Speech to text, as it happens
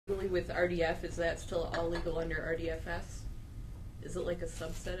With RDF, is that still all legal under RDFS? Is it like a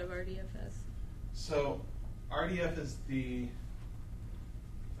subset of RDFS? So RDF is the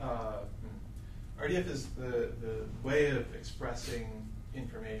way of expressing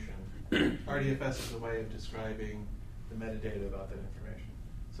information. RDFS is a way of describing the metadata about that information.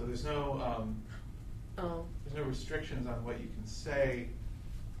 So there's no restrictions on what you can say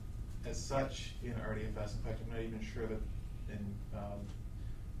as such in RDFS. In fact, I'm not even sure that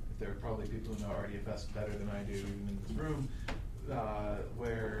there are probably people who know RDFS better than I do, even in this room,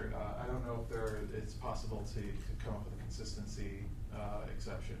 where I don't know if it's possible to come up with a consistency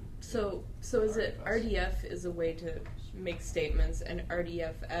exception. So is it RDF is a way to make statements, and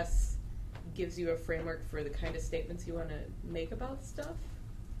RDFS gives you a framework for the kind of statements you want to make about stuff?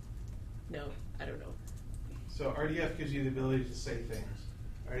 No, I don't know. So RDF gives you the ability to say things.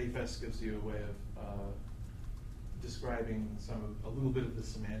 RDFS gives you a way of describing a little bit of the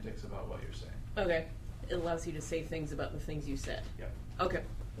semantics about what you're saying. Okay. It allows you to say things about the things you said. Yeah. Okay.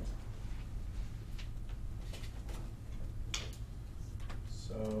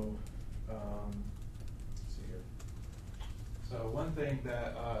 So, let's see here. So one thing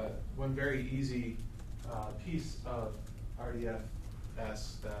that, one very easy piece of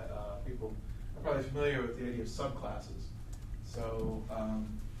RDFS that people are probably familiar with, the idea of subclasses. So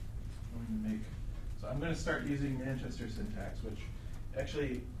I'm going to start using Manchester syntax, which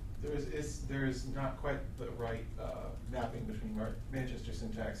actually there is not quite the right mapping between Manchester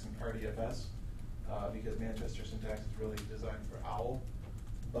syntax and RDFS, because Manchester syntax is really designed for OWL,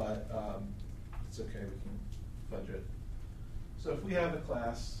 but it's okay, we can fudge it. So if we have a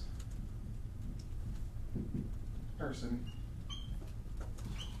class person,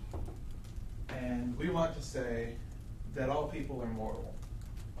 and we want to say that all people are mortal,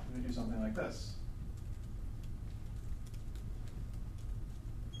 we do something like this.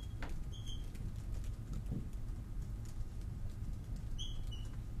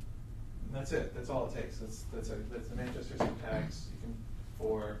 And that's it. That's all it takes. That's the Manchester syntax. You can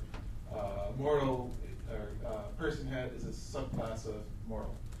for mortal or person head is a subclass of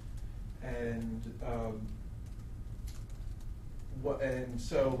mortal, and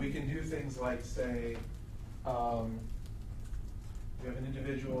so we can do things like say we have an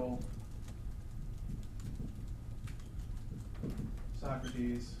individual,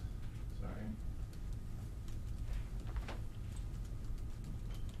 Socrates. Sorry.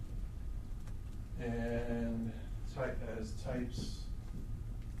 And as types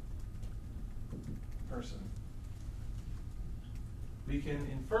person. We can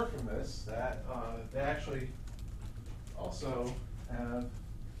infer from this that they actually also have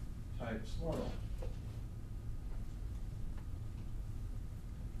types mortal.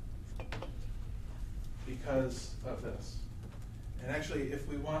 Because of this. And actually, if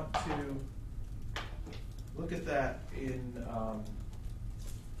we want to look at that in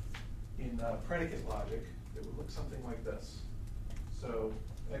predicate logic, it would look something like this. So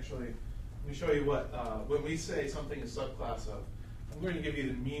actually, let me show you what, when we say something is subclass of, I'm going to give you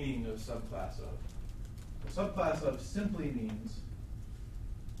the meaning of subclass of. A subclass of simply means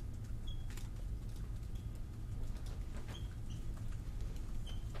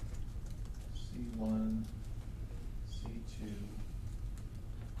C1, C2,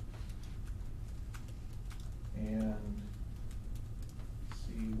 and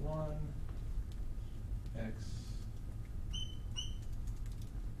C1, X,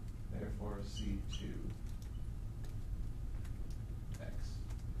 therefore C2, X.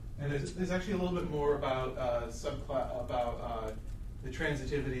 And there's actually a little bit more about the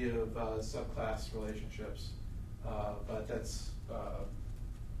transitivity of subclass relationships, but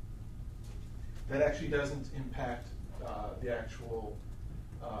that actually doesn't impact the actual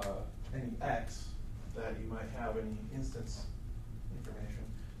any X that you might have, any instance information.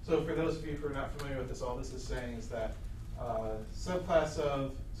 So for those of you who are not familiar with this, all this is saying is that subclass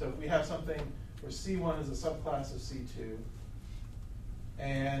of, so if we have something where C1 is a subclass of C2,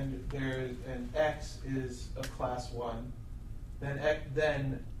 and X is of class 1, then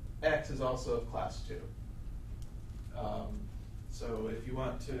X is also of class 2. So if you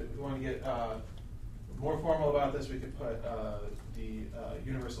want to get more formal about this, we could put the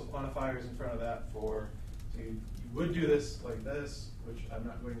universal quantifiers in front of that so you would do this like this, which I'm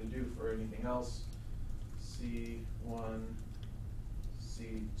not going to do for anything else. C1,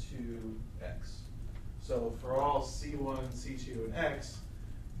 C2, X. So for all C1, C2, and X,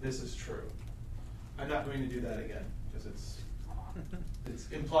 this is true. I'm not going to do that again, because it's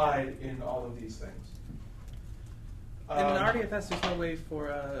implied in all of these things. In an RDFS, there's no way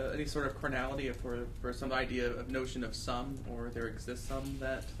for any sort of chronality, or for some idea of notion of some, or there exists some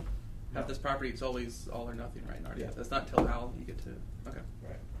that have this property. It's always all or nothing, right? In RDFS, Yeah. that's not until OWL you get to. Okay.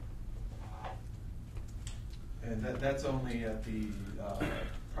 Right. And that's only at the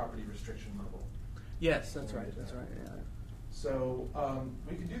property restriction level. Yes, that's right. That's right. Yeah. So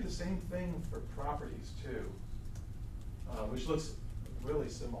we can do the same thing for properties too, which looks really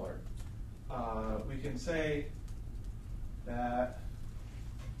similar. We can say that,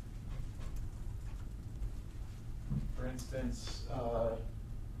 for instance,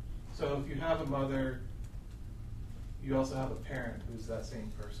 so if you have a mother, you also have a parent who's that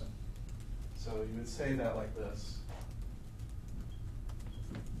same person. So you would say that like this.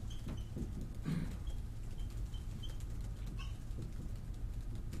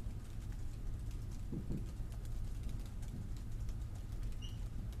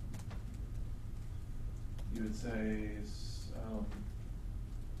 You would say,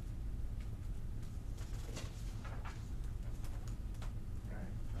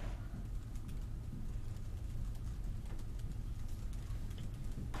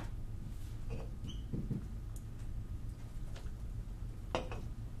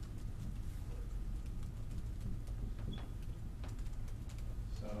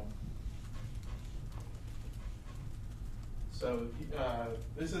 So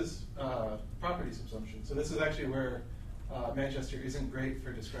this is property subsumption. So this is actually where Manchester isn't great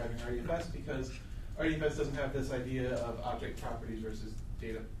for describing RDFS, because RDFS doesn't have this idea of object properties versus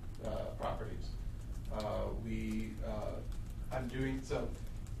data properties. I'm doing so.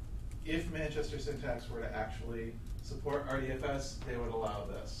 If Manchester syntax were to actually support RDFS, they would allow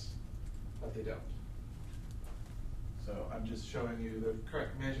this, but they don't. So I'm just showing you the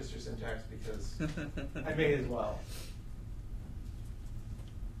correct Manchester syntax because I may as well.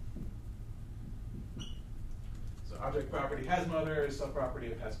 So object property has mother,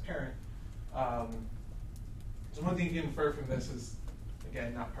 subproperty has parent. So one thing you can infer from this is,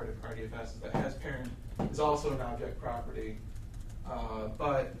 again, not part of RDFS, is that has parent is also an object property.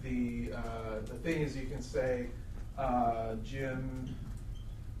 But the thing is, you can say Jim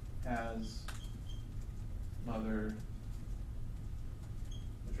has mother,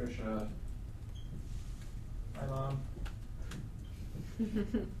 Patricia, my mom.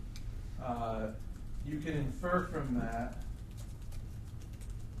 You can infer from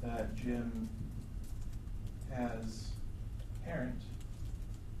that Jim has parent,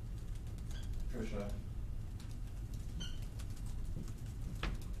 Patricia,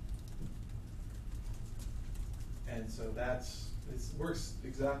 and so it works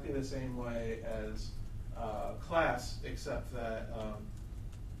exactly the same way as class, except that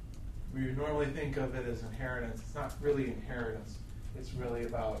we normally think of it as inheritance. It's not really inheritance. It's really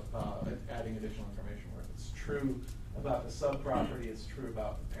about adding additional information where it's true about the subproperty, it's true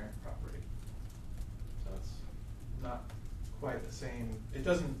about the parent property. So it's not quite the same. It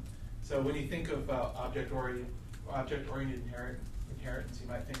doesn't. So when you think of object-oriented inheritance, you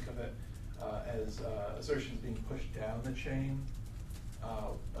might think of it as assertions being pushed down the chain.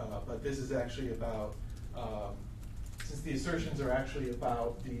 But this is actually about, since the assertions are actually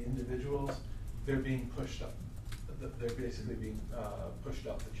about the individuals, they're being pushed up. They're basically being pushed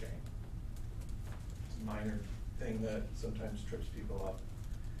up the chain. It's a minor thing that sometimes trips people up.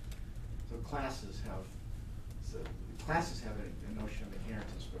 So classes have a notion of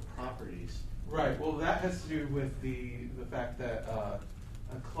inheritance, but properties. Right. Well, that has to do with the fact that a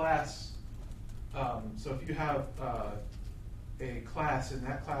class. So if you have a class, and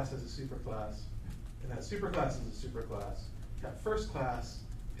that class has a superclass, and that superclass is a superclass, that first class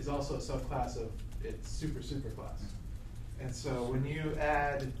is also a subclass of its superclass. And so when you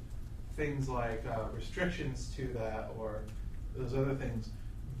add things like restrictions to that or those other things,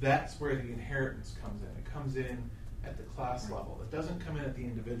 that's where the inheritance comes in. It comes in at the class level. It doesn't come in at the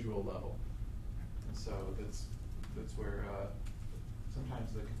individual level. And so that's where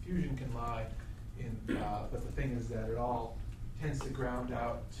sometimes the confusion can lie in, but the thing is that it all tends to ground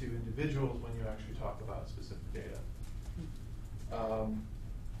out to individuals when you actually talk about specific data.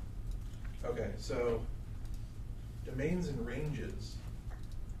 Okay, so domains and ranges.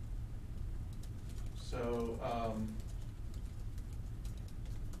 So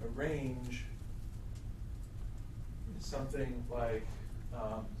a range is something like,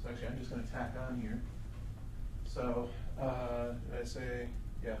 so actually I'm just going to tack on here. So did I say,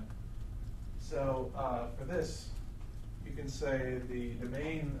 yeah. So for this, you can say the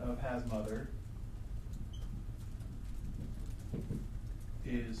domain of has mother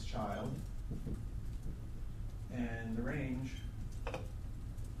is child, and the range is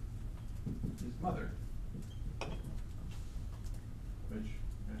mother.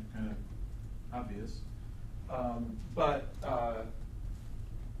 kind of obvious. But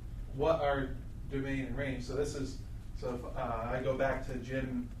what are domain and range? So this is, so if I go back to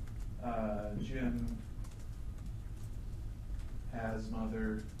Jim, Jim has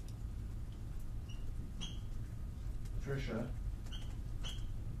mother Patricia.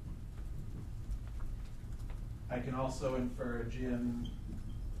 I can also infer Jim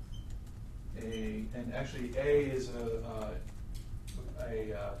and actually A is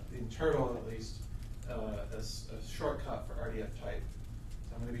in Turtle at least, a shortcut for RDF type.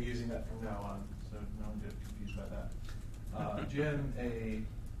 So I'm going to be using that from now on, so no one get confused by that. Jim, a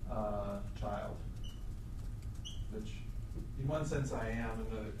child, which in one sense I am,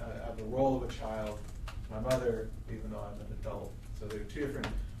 I have the role of a child. My mother, even though I'm an adult. So there are two different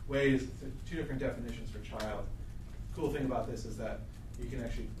ways, two different definitions for child. Cool thing about this is that you can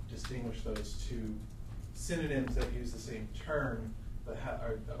actually distinguish those two synonyms that use the same term, but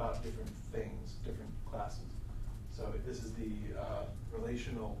are about different things, different classes. So this is the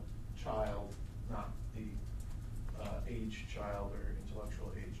relational child, not the age child or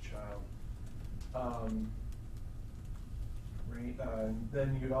intellectual age child.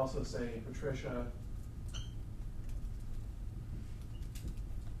 Then you'd also say Patricia,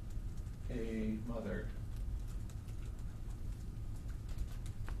 a mother.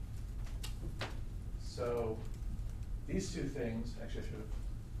 So these two things, actually I should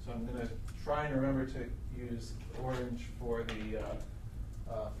have, so I'm going to try and remember to use orange for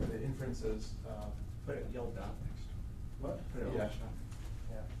the inferences. Put a yellow dot next. What? Put a Yeah. yellow dot.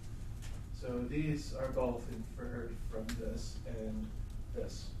 Yeah. So these are both inferred from this and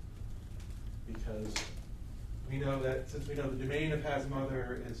this, because we know that since we know the domain of has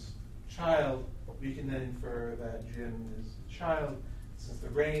mother is child, we can then infer that Jim is a child. Since the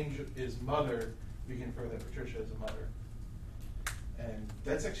range is mother, we can infer that Patricia is a mother. And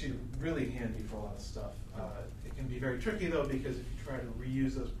that's actually really handy for a lot of stuff. It can be very tricky though, because if you try to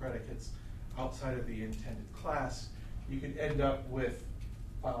reuse those predicates outside of the intended class, you could end up with,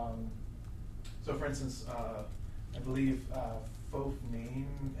 so for instance, I believe Fof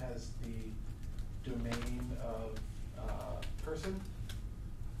name has the domain of person,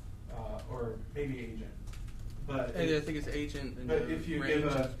 or maybe agent. But I think it's agent and but the if you range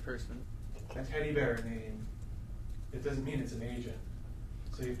give is person. a teddy bear name, it doesn't mean it's an agent.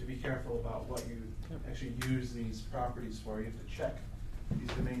 So you have to be careful about what you actually use these properties for. You have to check these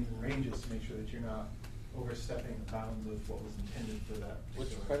domains and ranges to make sure that you're not overstepping the bounds of what was intended for that. Which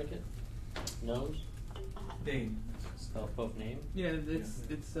particular predicate? Knows? name? Spell both name? Yeah,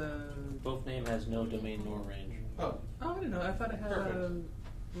 it's Both name has no domain nor range. Oh, Oh, I don't know. I thought it had a Perfect.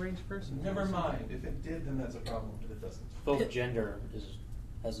 range person. never mind. If it did, then that's a problem, but it doesn't. Both gender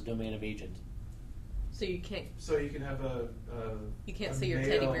has a domain of agent. So you can't. So you can have You can't a say your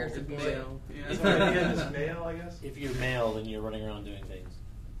teddy male- bear's a boy. Male. Yeah. So the idea is male, I guess? If you're male, then you're running around doing things.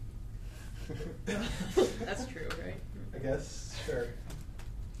 That's true, right? I guess, sure.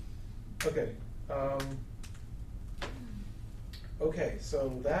 Okay. Okay,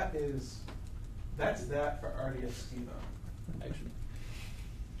 so that's that for RDF schema. Actually,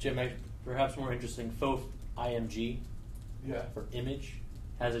 Jim, perhaps more interesting, Fof IMG Yeah, for image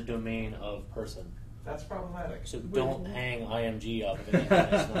has a domain of person. that's problematic. So don't hang IMG off of anything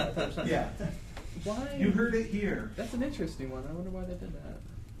that's not a person. Yeah, Why? you heard it here. That's an interesting one. I wonder why they did that.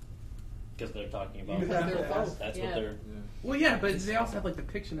 Because they're talking about You have to They're ask. both. that's Yeah. what they're. Well, yeah, but they also have like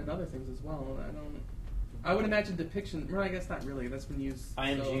depiction and other things as well. I would imagine depiction. Well, I guess not really. That's been used.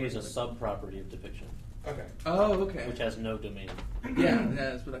 IMG is a but- sub-property of depiction, Okay. Oh, okay. which has no domain. Yeah,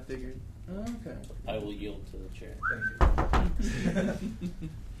 that's what I figured. Oh, okay. I will yield to the chair. Thank you.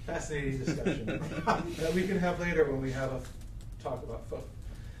 Fascinating discussion that we can have later when we have a talk about folk.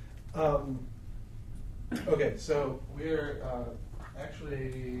 Okay, so we're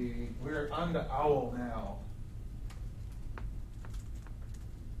on to OWL now.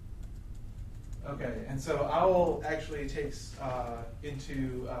 Okay, and so OWL actually takes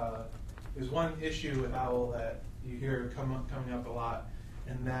into there's one issue with OWL that you hear coming up a lot,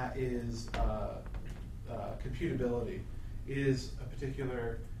 and that is computability. Is a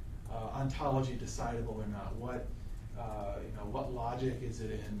particular ontology decidable or not? What logic is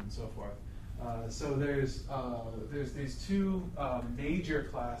it in, and so forth. So there's these two major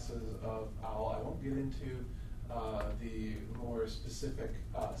classes of OWL. I won't get into the more specific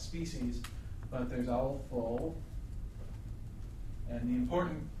species, but there's OWL full, and the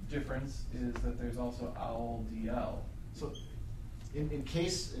important difference is that there's also OWL DL. So, in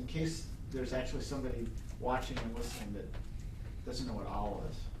case there's actually somebody watching and listening that doesn't know what OWL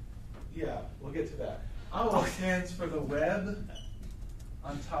is. Yeah, we'll get to that. OWL stands for the Web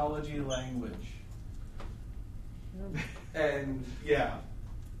ontology language. And yeah.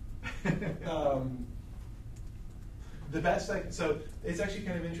 The best so it's actually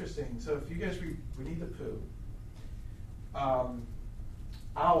kind of interesting. So if you guys read Winnie the Pooh,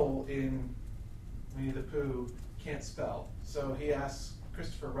 Owl in Winnie the Pooh can't spell. So he asks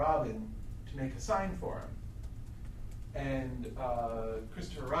Christopher Robin to make a sign for him. And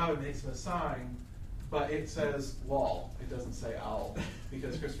Christopher Robin makes him a sign, but it says wall. It doesn't say owl,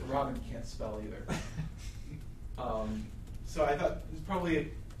 because Christopher Robin can't spell either. So I thought it was probably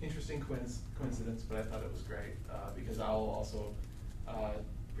an interesting coincidence, but I thought it was great, because owl also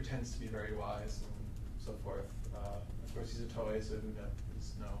pretends to be very wise and so forth. Of course, he's a toy, so who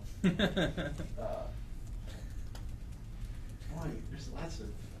knows? Boy, there's lots of.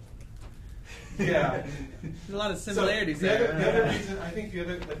 Yeah, There's a lot of similarities so there. The other reason, I think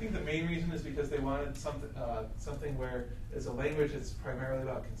the main reason is because they wanted something where it's a language that's primarily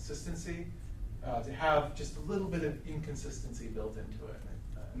about consistency, to have just a little bit of inconsistency built into it.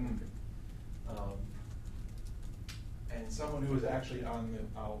 And someone who was actually on the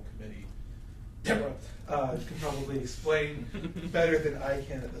OWL committee can probably explain better than I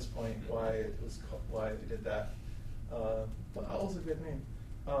can at this point why they did that. But OWL's a good name.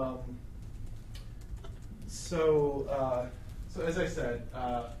 So as I said,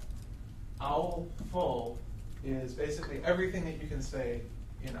 OWL full is basically everything that you can say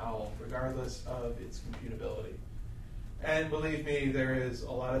in OWL, regardless of its computability. And believe me, there is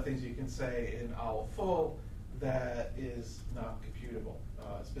a lot of things you can say in OWL full that is not computable.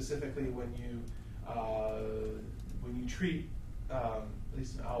 Specifically, when you treat, at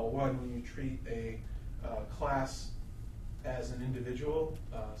least in OWL 1, when you treat a class as an individual.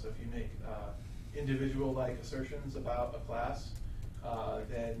 So if you make individual-like assertions about a class,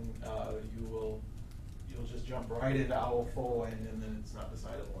 then you'll just jump right into OWL full, and then it's not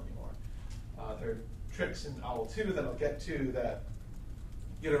decidable anymore. There are tricks in OWL 2 that I'll get to that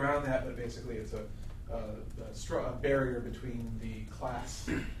get around that, but basically it's a barrier between the class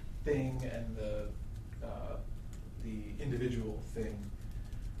thing and the individual thing.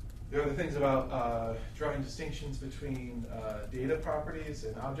 There are other things about drawing distinctions between data properties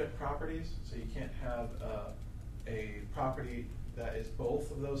and object properties. So you can't have a property that is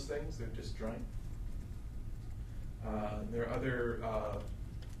both of those things. They're disjoint. There are other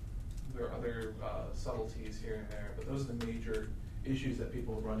subtleties here and there, but those are the major issues that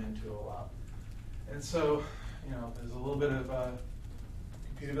people run into a lot. And so, there's a little bit of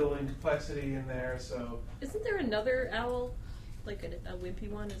computability and complexity in there. So, isn't there another OWL, like a wimpy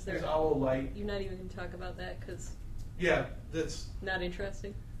one? Is there? There's OWL Lite. You're not even going to talk about that because. Yeah, that's not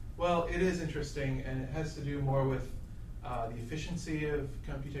interesting. Well, it is interesting, and it has to do more with the efficiency of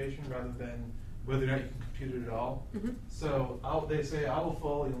computation rather than whether or not you can compute it at all. Mm-hmm. So they say OWL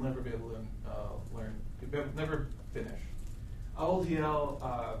full, you'll never be able to learn, you'll never finish.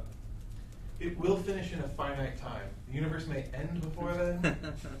 OWL-DL, it will finish in a finite time. The universe may end before then,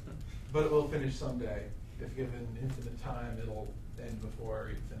 but it will finish someday. If given infinite time, it'll end before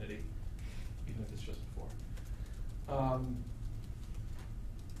infinity, even if it's just before.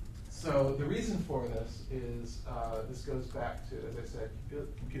 So the reason for this is, this goes back to, as I said,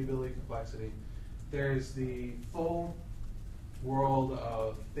 computability, complexity. There's the full world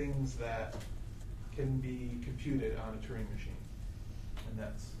of things that can be computed on a Turing machine, and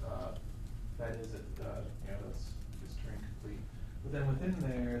that is it. That's Turing complete. But then within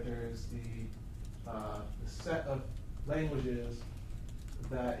there, there's the set of languages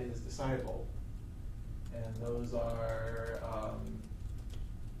that is decidable, and those are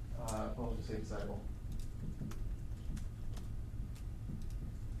we'll just say decidable.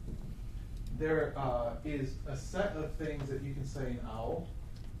 There is a set of things that you can say in OWL.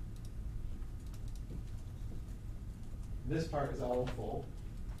 This part is OWL full.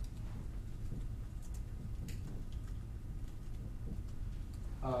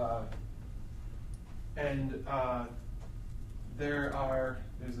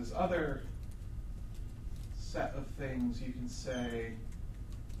 There's this other set of things you can say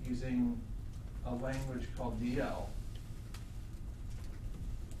using a language called DL.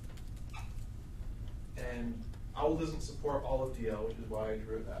 And OWL doesn't support all of DL, which is why I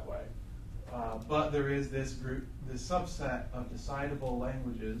drew it that way. But there is this group, this subset of decidable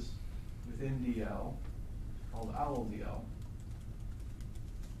languages within DL called OWL-DL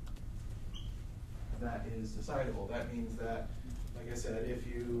that is decidable. That means that, like I said, if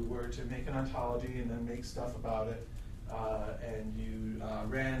you were to make an ontology and then make stuff about it, and you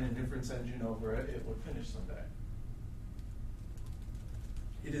ran an inference engine over it, it would finish someday.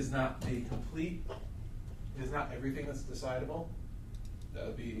 It is not a complete, it is not everything that's decidable, that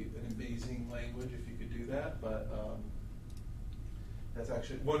would be an amazing language if you could do that, but that's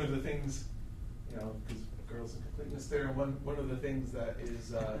actually one of the things, because girls in completeness theorem, one of the things that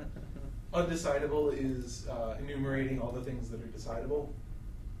is undecidable is enumerating all the things that are decidable.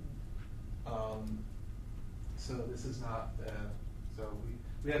 So this is not, so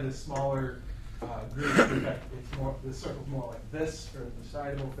we have this smaller group. In fact, it's more, the circle's more like this for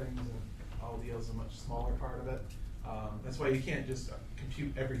decidable things, and RDL is a much smaller part of it. That's why you can't just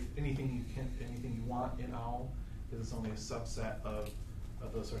compute anything you want in OWL, because it's only a subset of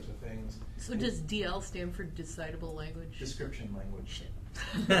those sorts of things. So does DL stand for decidable language? Description language. Shit.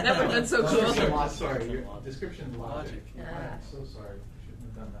 That would have been so cool. Sorry, description logic. Yeah. I'm so sorry. I shouldn't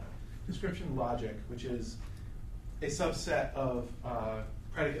have done that. Description logic, which is a subset of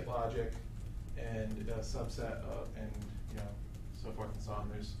predicate logic and a subset of, and so forth and so on.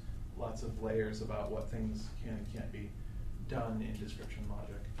 There's lots of layers about what things can and can't be done in description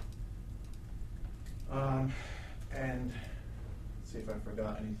logic. And let's see if I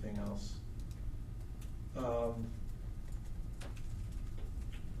forgot anything else.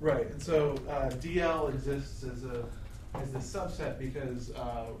 Right, and so DL exists as this subset because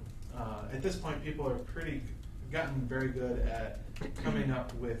at this point people are gotten very good at coming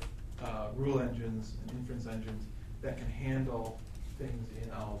up with rule engines and inference engines that can handle things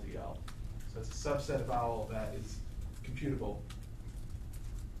in OWL DL. So it's a subset of OWL that is computable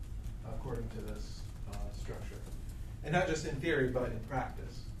according to this structure. And not just in theory, but in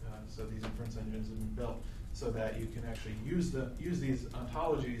practice. So these inference engines have been built so that you can actually use these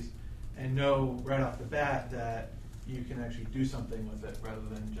ontologies and know right off the bat that you can actually do something with it rather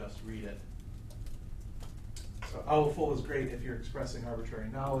than just read it. So OWL full is great if you're expressing arbitrary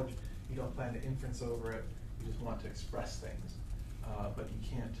knowledge. You don't plan to inference over it. You just want to express things. But you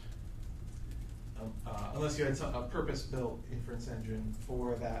can't, unless you had a purpose-built inference engine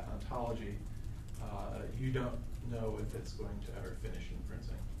for that ontology, you don't know if it's going to ever finish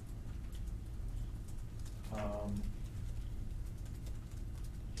inferencing.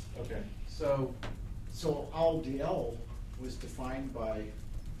 Okay, so OWL DL was defined by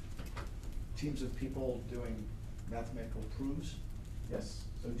teams of people doing mathematical proofs? yes,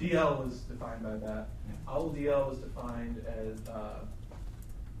 so DL is defined by that. OWL DL is defined as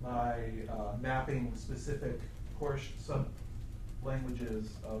by mapping specific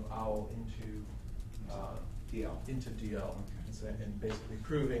sub-languages of OWL into DL, and basically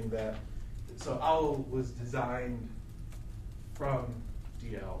proving that. So OWL was designed from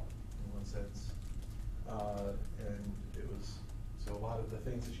DL in one sense, and it was, so a lot of the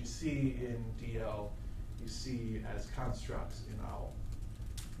things that you see in DL you see as constructs in OWL.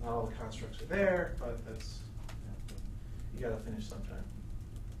 Not all the constructs are there, but that's, you gotta finish sometime.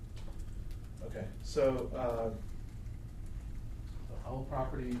 Okay, so the OWL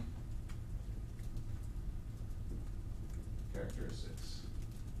property characteristics.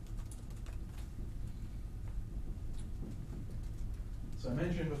 So I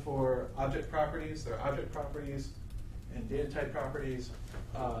mentioned before object properties. There are object properties and data type properties.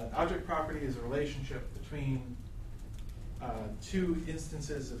 Object property is a relationship between two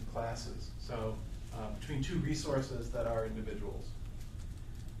instances of classes. So between two resources that are individuals.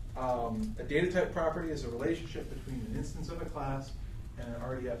 A data type property is a relationship between an instance of a class and an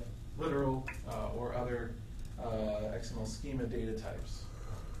RDF literal or other XML schema data types.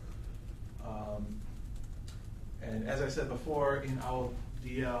 And as I said before, in OWL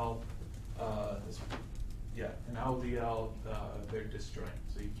DL, they're disjoint,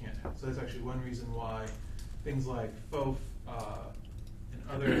 so you can't have. So that's actually one reason why things like FOF and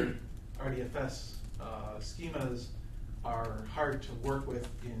other RDFS schemas are hard to work with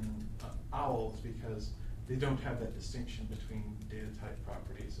in OWLs, because they don't have that distinction between data type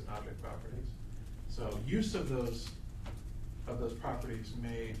properties and object properties. So use of those properties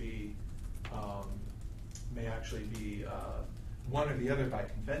may actually be one or the other by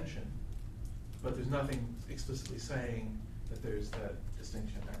convention, but there's nothing explicitly saying that there's that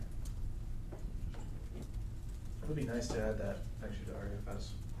distinction there. It would be nice to add that actually to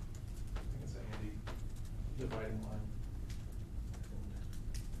RDFS. I think it's a handy dividing line.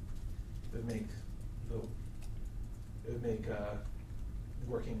 It would make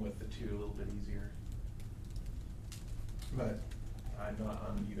working with the two a little bit easier. But I'm not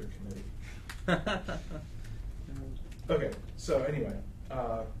on either committee. Okay, so anyway,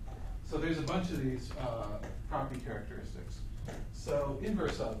 so there's a bunch of these property characteristics. So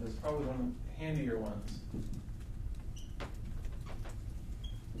inverse of is probably one of the handier ones.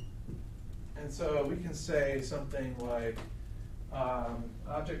 And so we can say something like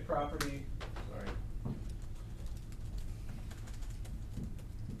object property, sorry.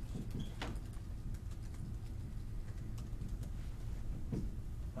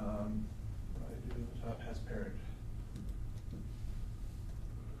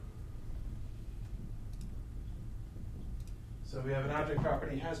 So we have an object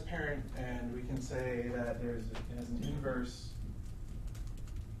property has parent, and we can say that it has an inverse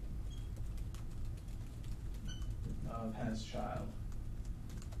has child.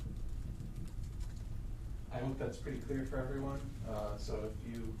 I hope that's pretty clear for everyone. So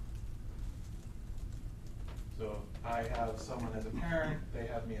if I have someone as a parent, they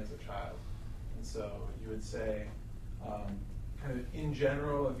have me as a child. And so you would say, kind of in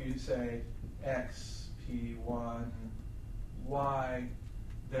general, if you say X, P1, Y,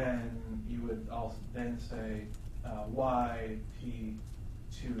 then you would also then say Y, P2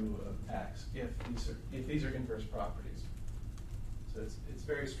 of X, if these are inverse properties. So it's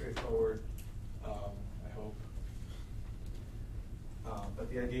very straightforward, I hope. But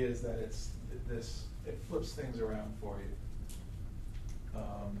the idea is that it flips things around for you.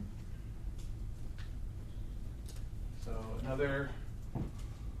 So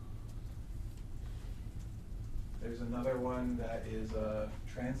there's another one that is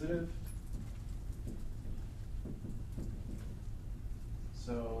transitive.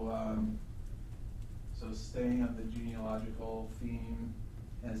 So staying on the genealogical theme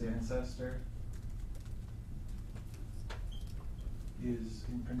as ancestor is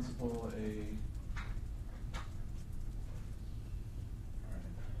in principle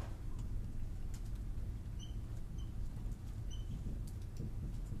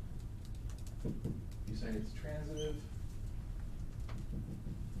you say it's transitive.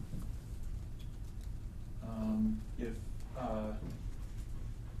 If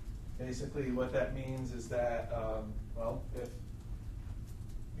basically what that means is that, well, if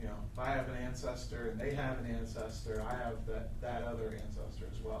I have an ancestor and they have an ancestor, I have that other ancestor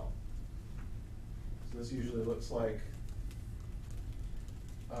as well. So this usually looks like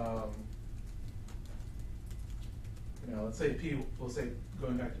let's say we'll say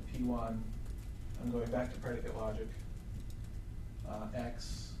going back to P1, I'm going back to predicate logic,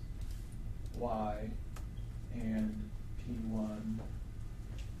 X, Y, and P1,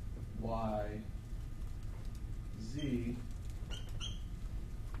 Y, Z,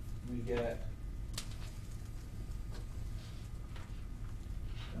 we get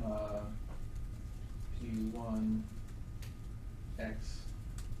P1, X,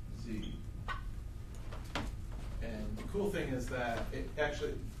 Z. And the cool thing is that it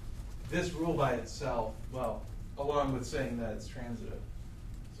actually, this rule by itself, well, along with saying that it's transitive,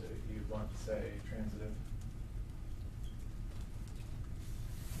 so if you want to say transitive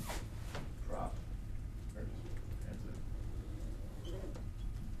prop, or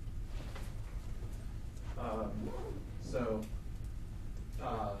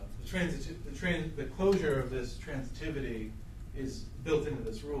transitive. The closure of this transitivity is built into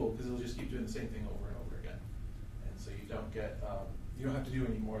this rule because it'll just keep doing the same thing over and over again, and so you don't get you don't have to do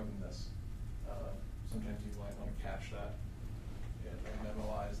any more than this. Sometimes you might want to cache that and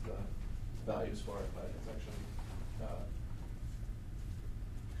memorize the values for it, but it's actually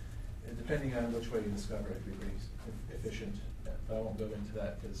depending on which way you discover it, it'd be pretty efficient. But I won't go into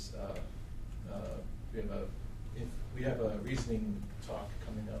that because we have a reasoning talk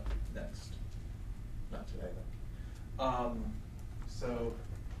coming up next. Not today, though.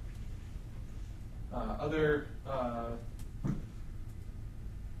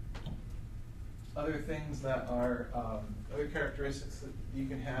 Other things that are other characteristics that you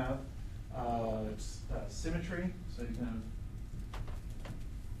can have, symmetry. So you can have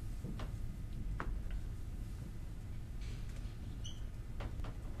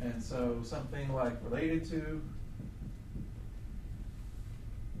and so something like related to.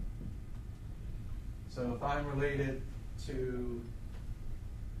 So if I'm related to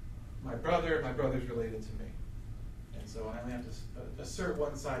my brother, my brother's related to me. And so I only have to assert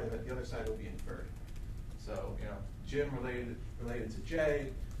one side of it, the other side will be inferred. So, Jim related to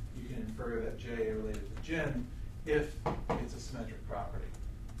Jay, you can infer that Jay related to Jim if it's a symmetric property.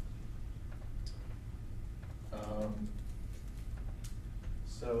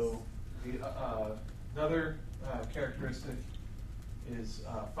 Another characteristic is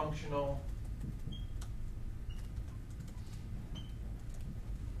functional.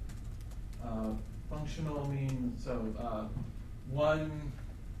 Functional means, one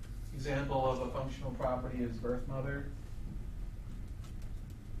example of a functional property is birth mother.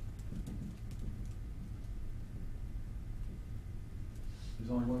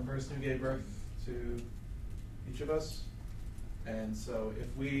 There's only one person who gave birth to each of us. And so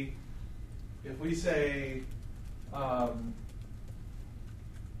if we say,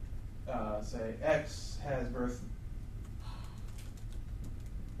 say X has birth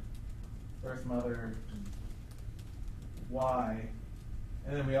mother Y,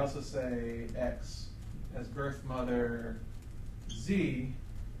 and then we also say X has birth mother Z,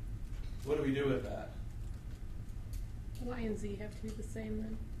 what do we do with that? Y and Z have to be the same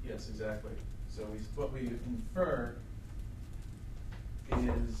then. Yes, exactly. So what we infer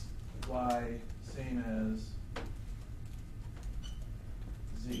is Y same as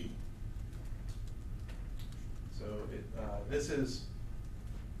Z. So this is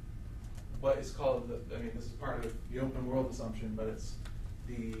what is called this is part of the open world assumption, but it's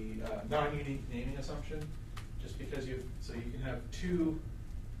the non-unique naming assumption. Just because you can have two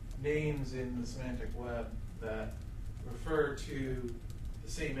names in the semantic web that refer to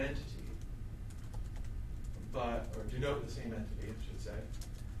the same entity, or denote the same entity, I should say.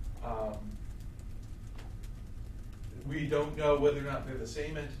 We don't know whether or not they're the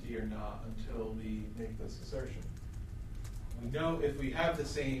same entity or not until we make this assertion. We know if we have the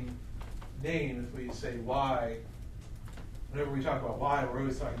same name, if we say Y, whenever we talk about Y, we're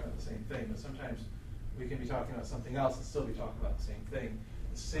always talking about the same thing, but sometimes we can be talking about something else and still be talking about the same thing.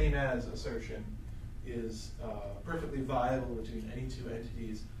 The same as assertion is perfectly viable between any two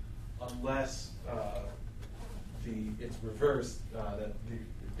entities unless it's reversed, that they're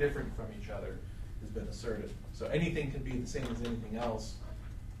different from each other has been asserted. So anything can be the same as anything else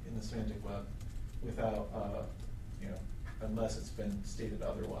in the semantic web without, unless it's been stated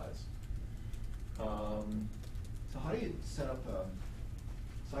otherwise. So how do you set up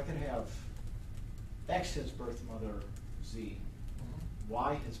so I can have X has birth mother Z,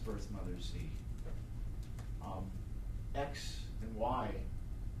 Y has birth mother Z. X and Y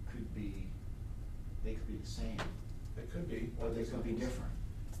could be the same. It could be. Or they could be different.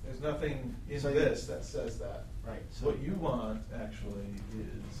 There's nothing in So this that says that. Right. So what you want, actually,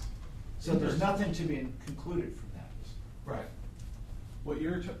 is... So there's nothing to be concluded from that. Right. What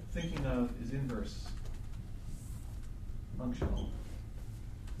you're thinking of is inverse functional.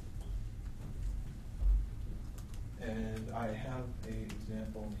 And I have an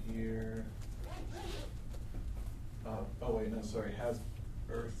example here. Has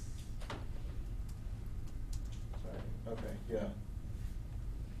birth. Sorry, okay, yeah.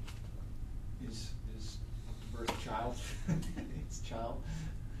 Is birth child? It's child?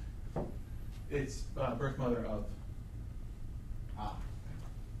 It's birth mother of. Ah.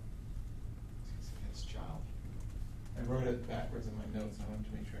 It's child. I wrote it backwards in my notes. I wanted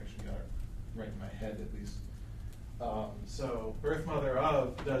to make sure I actually got it right in my head at least. So birth mother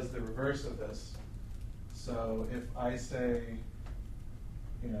of does the reverse of this. So if I say,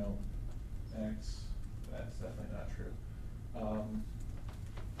 X, that's definitely not true.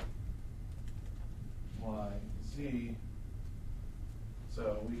 Y, Z. So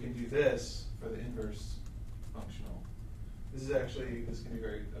we can do this for the inverse functional. This can be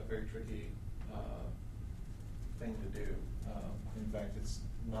a very tricky thing to do. In fact, it's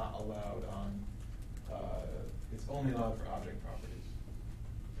not allowed on. It's only allowed for object properties.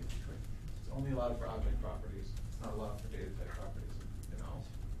 It's only allowed for object properties. It's not allowed for data type properties at all.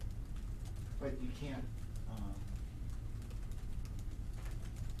 But you can't.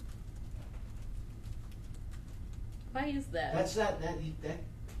 Why is that? That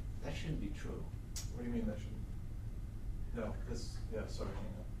shouldn't be true. What do you mean that shouldn't? No, sorry,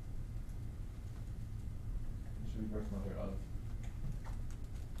 hang on. It should be birth mother of.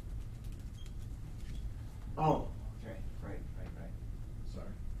 Oh, okay, right.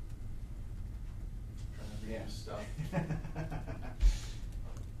 Sorry. Trying to read stuff.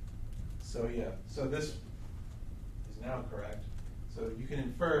 So this is now correct. So you can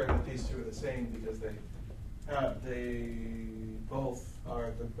infer that these two are the same because they both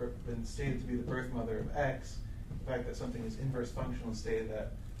are been stated to be the birth mother of X. The fact that something is inverse functional stated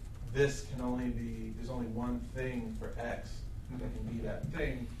that there's only one thing for X that can be that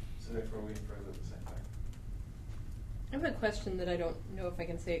thing, so therefore we infer that the same thing. I have a question that I don't know if I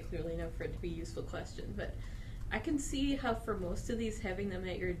can say it clearly enough for it to be a useful question, but I can see how for most of these, having them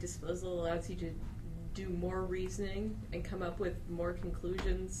at your disposal allows you to do more reasoning and come up with more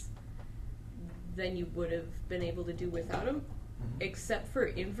conclusions than you would have been able to do without them, except for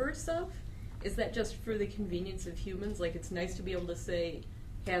inverse of. Is that just for the convenience of humans? Like, it's nice to be able to say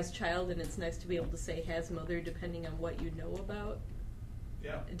has child, and it's nice to be able to say has mother, depending on what you know about.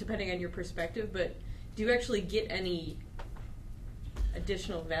 Yeah. Depending on your perspective, but do you actually get any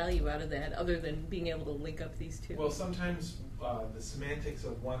additional value out of that other than being able to link up these two? Well, sometimes the semantics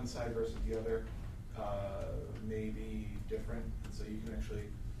of one side versus the other may be different, and so you can actually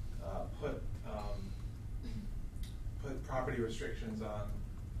put property restrictions on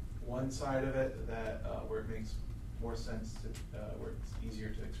one side of it that where it makes more sense to where it's easier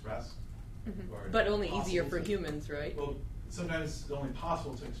to express. But only easier for possible to- humans, right? Well, sometimes it's only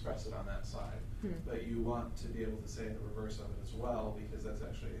possible to express it on that side, but you want to be able to say the reverse of it as well, because that's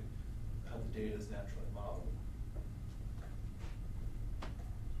actually how the data is naturally modeled.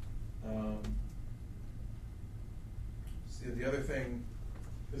 See, the other thing,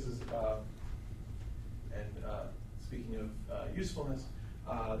 this is, speaking of usefulness,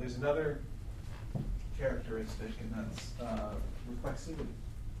 there's another characteristic, and that's reflexivity.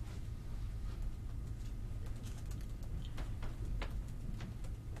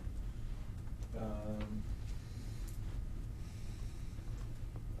 I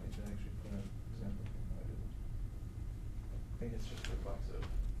should actually put an example here. I didn't. I think it's just reflexive.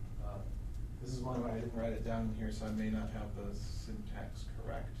 This is one where I didn't write it down here, so I may not have the syntax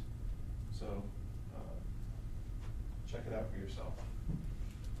correct. So check it out for yourself.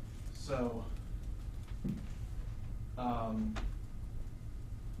 So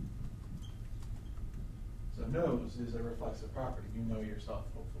so nose is a reflexive property. You know yourself,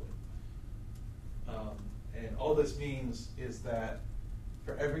 hopefully. And all this means is that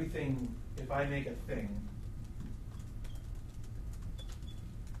for everything, if I make a thing,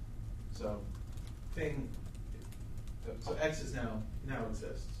 so X is now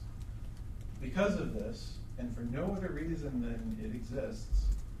exists. Because of this, and for no other reason than it exists,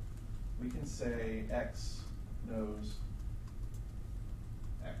 we can say X knows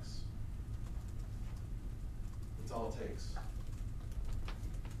X. That's all it takes.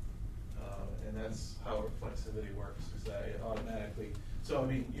 And that's how reflexivity works, is that it automatically, so I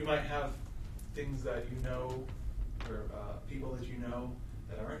mean, you might have things that you know, or people that you know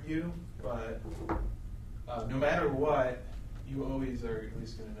that aren't you, but no matter what, you always are at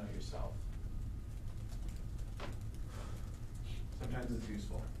least going to know yourself. Sometimes it's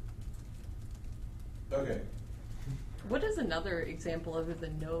useful. Okay. What is another example other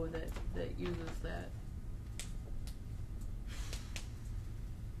than no that uses that?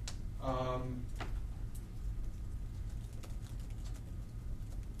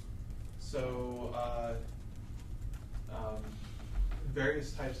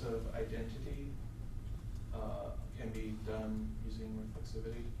 Various types of identity can be done using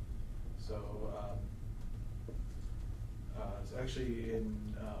reflexivity. So it's actually in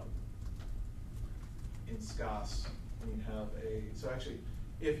SCOS, when you have so actually,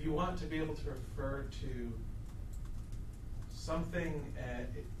 if you want to be able to refer to something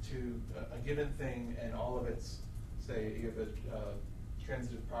to a given thing and all of its, say you have a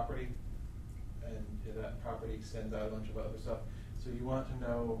transitive property, and that property extends out a bunch of other stuff. So you want to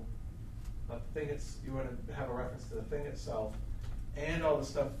know the thing you want to have a reference to the thing itself and all the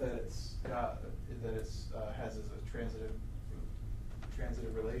stuff that it's got, that it's has as a transitive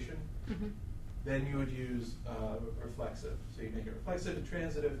relation. Mm-hmm. Then you would use reflexive. So you make it reflexive and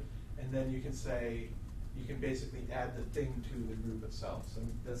transitive, and then you can say, you can basically add the thing to the group itself. So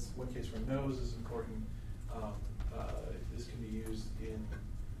that's one case where nose is important. This can be used in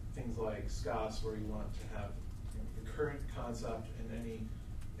things like SCOS, where you want to have the current concept and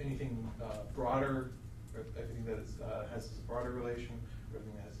anything broader, or everything that is, has a broader relation, or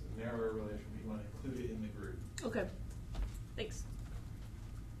everything that has a narrower relation, but you want to include it in the group. Okay, thanks.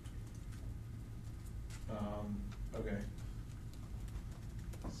 Okay.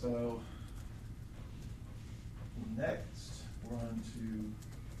 So next, we're on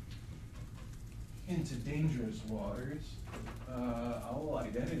into dangerous waters. OWL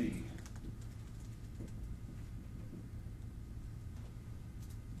identity.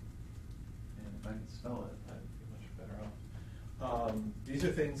 And if I could spell it, I'd be much better off. These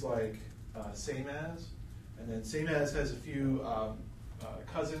are things like same as, and then same as has a few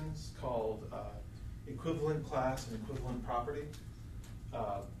cousins called equivalent class and equivalent property.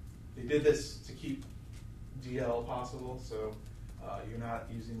 They did this to keep DL possible, so you're not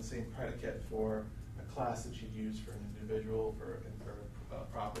using the same predicate for a class that you'd use for an individual for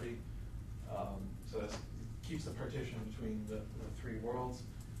property. So that keeps the partition between the three worlds.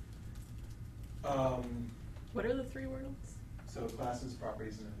 What are the three worlds? So classes,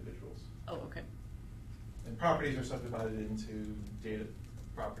 properties, and individuals. Oh, okay. And properties are subdivided into data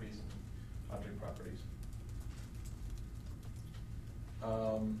properties and object properties.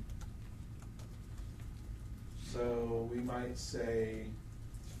 So we might say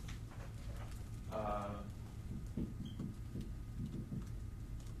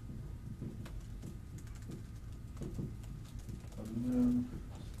aluminum,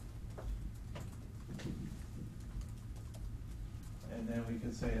 and then we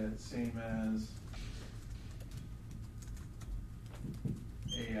could say it's same as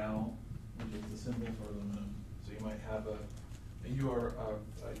AL, which is the symbol for aluminum. So you might have a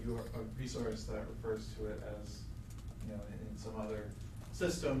resource that refers to it as in some other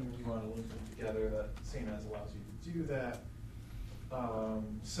system, you want to link them together. That same as allows you to do that.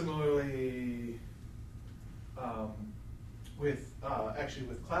 Similarly, actually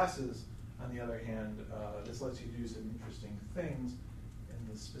with classes, on the other hand, this lets you do some interesting things, and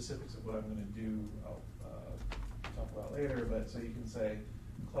the specifics of what I'm going to do, I'll talk about later. But so you can say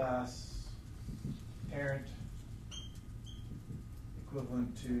class parent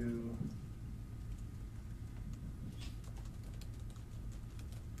equivalent to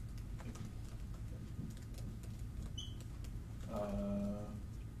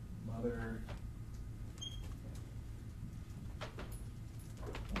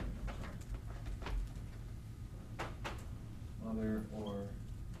mother or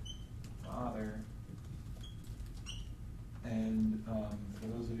father. And for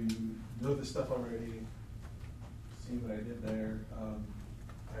those of you who know this stuff already, see what I did there.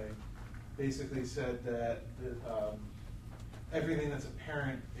 I basically said that everything that's a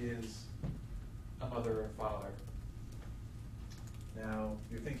parent is a mother or father. Now,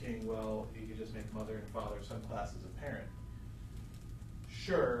 you're thinking, well, you could just make mother and father subclasses of parent.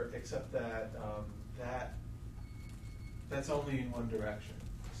 Sure, except that that's only in one direction.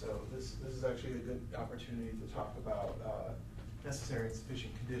 So this is actually a good opportunity to talk about necessary and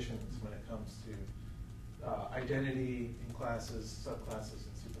sufficient conditions when it comes to identity in classes, subclasses,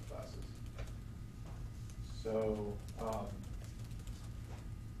 and superclasses. So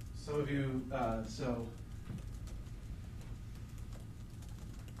some of you, so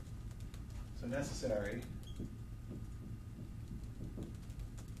necessary.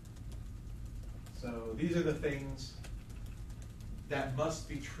 So these are the things that must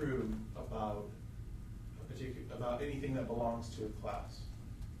be true about about anything that belongs to a class.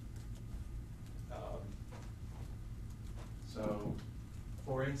 So,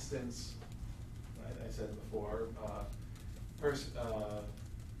 for instance, I said before,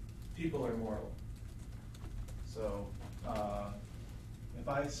 people are mortal. So, if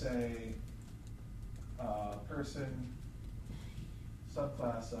I say person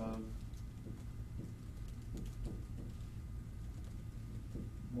subclass of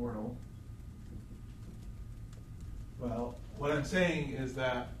mortal, well, what I'm saying is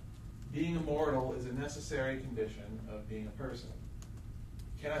that being immortal is a necessary condition of being a person.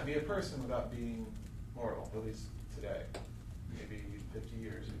 You cannot be a person without being mortal, at least today. Maybe 50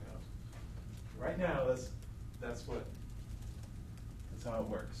 years, who knows. Right now, that's how it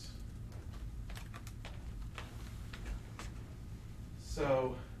works.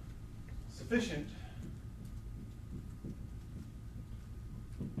 So, sufficient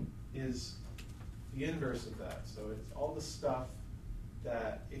is the inverse of that. So it's all the stuff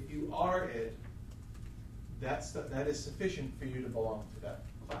that if you are it, that is sufficient for you to belong to that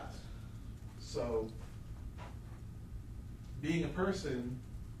class. So being a person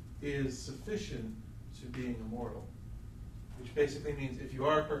is sufficient to being immortal, which basically means if you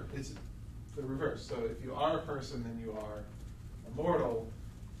are it's the reverse. So if you are a person, then you are immortal.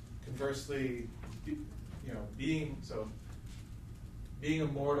 Conversely, being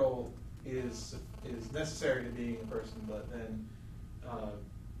immortal is necessary to being a person, but then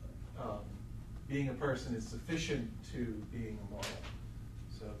being a person is sufficient to being immortal.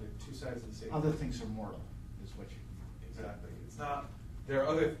 So they're two sides of the same. Other things are mortal, is what you. Exactly. It's not. There are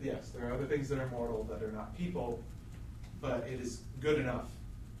other things that are mortal that are not people, but it is good enough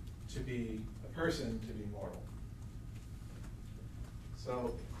to be a person to be mortal.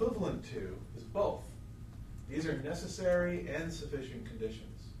 So equivalent to is both. These are necessary and sufficient conditions.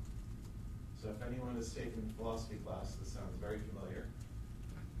 So if anyone has taken philosophy class, this sounds very familiar.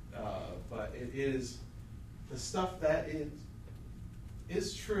 But it is the stuff that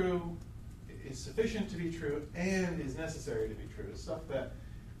is true, is sufficient to be true, and is necessary to be true. It's stuff that,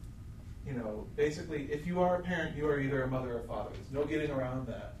 basically, if you are a parent, you are either a mother or a father. There's no getting around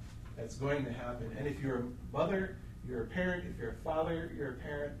that. That's going to happen. And if you're a mother, you're a parent. If you're a father, you're a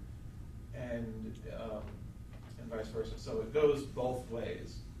parent, and vice versa. So it goes both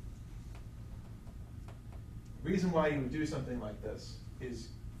ways. The reason why you would do something like this is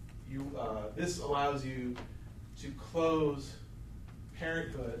this allows you to close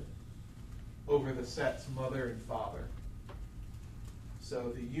parenthood over the sets mother and father.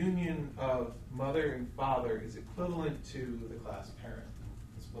 So the union of mother and father is equivalent to the class parent.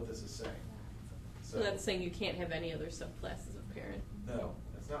 That's what this is saying. So that's saying you can't have any other subclasses of parent. No,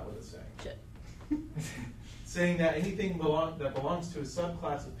 that's not what it's saying. Shit. Saying that anything that belongs to a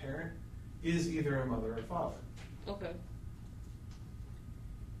subclass of parent is either a mother or father. Okay.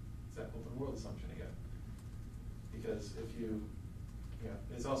 It's that open world assumption again. Because if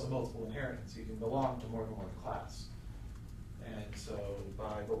it's also multiple inheritance. You can belong to more than one class. And so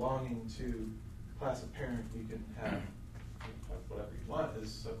by belonging to class of parent, you can have whatever you want as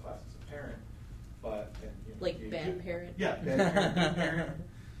subclasses of parent. But and, Like bad parent. Yeah, bad parent, good parent,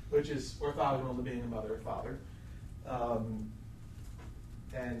 which is orthogonal to being a mother or father.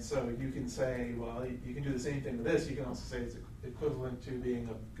 And so you can say, well, you can do the same thing with this. You can also say it's equivalent to being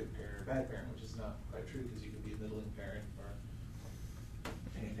a good parent or bad parent, which is not quite true because you could be a middling parent or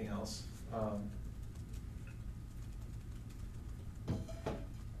anything else.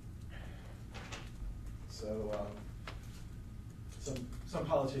 So some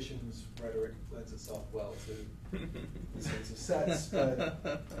politicians' rhetoric lends itself well to these sorts of sets, but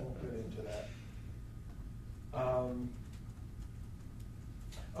I won't get into that.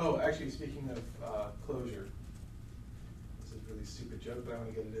 Oh, actually, speaking of closure, this is a really stupid joke, but I want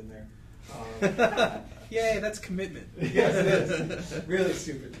to get it in there. Yay, that's commitment. Yes, it is. Really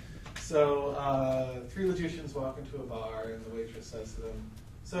stupid. So, three logicians walk into a bar, and the waitress says to them,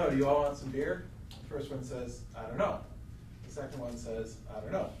 "So, do you all want some beer?" The first one says, "I don't know." The second one says, "I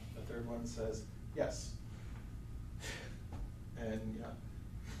don't know." The third one says, "Yes." And yeah.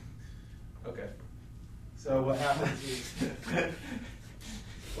 Okay. So what happens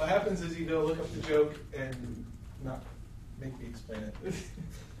is you go look up the joke and not make me explain it.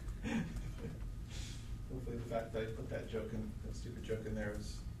 Hopefully the fact that I put that stupid joke in there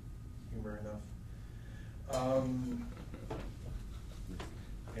was humor enough.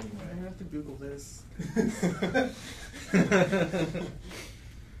 Anyway. I'm gonna have to Google this.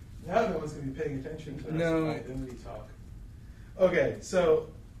 Now no one's going to be paying attention to No. this identity talk. Okay, so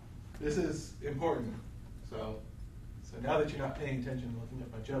this is important. So now that you're not paying attention and looking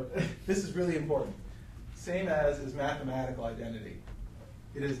at my joke, this is really important. Same as is mathematical identity.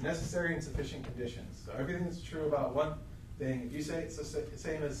 It is necessary and sufficient conditions. So everything that's true about one thing, if you say it's the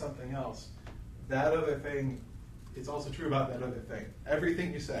same as something else, that other thing, it's also true about that other thing.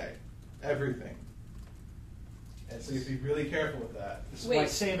 Everything you say, everything. And so you have to be really careful with that. This is why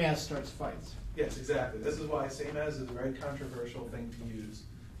same as starts fights. Yes, exactly. This is why same as is a very controversial thing to use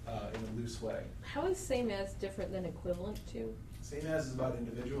in a loose way. How is same as different than equivalent to? Same as is about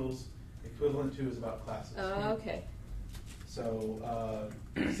individuals. Equivalent to is about classes. Oh, okay. So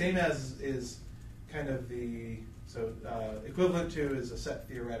same as is kind of equivalent to is a set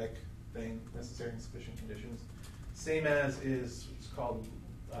theoretic thing, necessary and sufficient conditions. Same as is what's called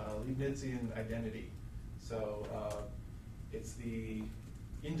Leibnizian identity. So it's the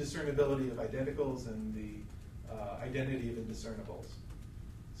indiscernibility of identicals and the identity of indiscernibles.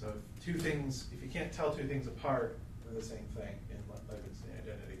 So if you can't tell two things apart, they're the same thing in Leibnizian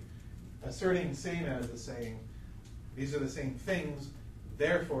identity. Asserting same as is saying these are the same things,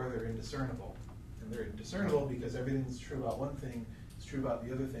 therefore they're indiscernible. And they're indiscernible because everything that's true about one thing is true about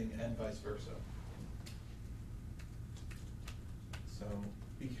the other thing and vice versa. So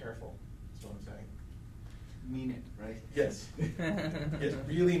be careful, that's what I'm saying. Mean it, right? Yes. Yes,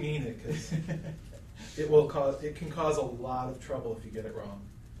 really mean it, because it can cause a lot of trouble if you get it wrong.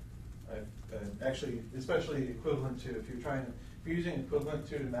 Actually, especially equivalent to, if you're using equivalent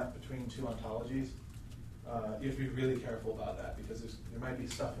to map between two ontologies, you have to be really careful about that, because there might be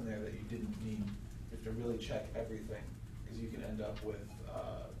stuff in there that you didn't mean. You have to really check everything, because you can end up with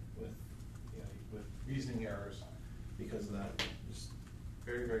reasoning errors because of that. Just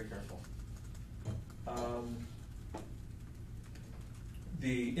very, very careful.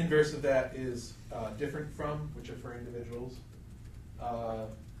 The inverse of that is different from, which are for individuals.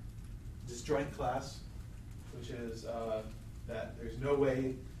 Disjoint class, which is that there's no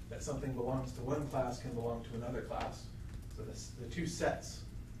way that something belongs to one class can belong to another class. So the two sets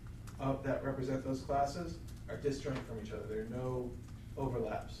that represent those classes are disjoint from each other. There are no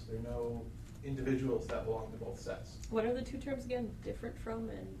overlaps. There are no individuals that belong to both sets. What are the two terms again? Different from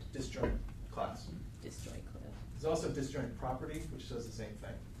and Disjoint class. disjoint class. There's also disjoint property, which does the same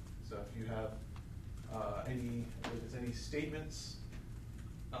thing. So if you have any statements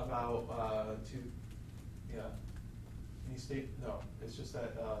about it's just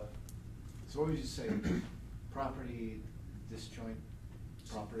that. So what would you say? Property, disjoint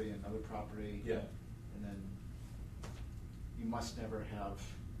property, another property. Yeah. And then you must never have.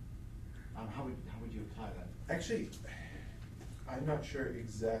 How would you apply that? Actually, I'm not sure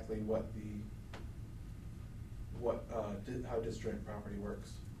exactly how disjoint property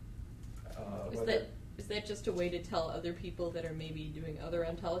works. Is that just a way to tell other people that are maybe doing other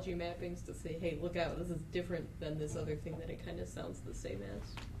ontology mappings to say, hey, look out, this is different than this other thing that it kind of sounds the same as?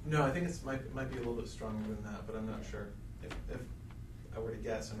 No, I think it might be a little bit stronger than that, but I'm not sure. If I were to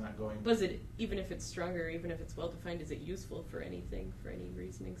guess, I'm not going. Was it, even if it's stronger, even if it's well defined, is it useful for anything, for any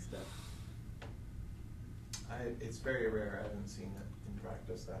reasoning stuff? It's very rare. I haven't seen it in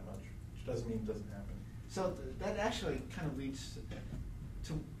practice that much, which doesn't mean it doesn't happen. So that actually kind of leads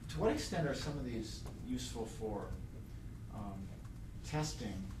to what extent are some of these useful for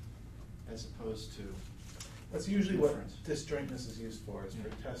testing as opposed to That's usually inference? what disjointness is used for, is for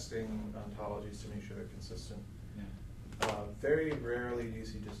testing ontologies to make sure they're consistent. Yeah. Very rarely do you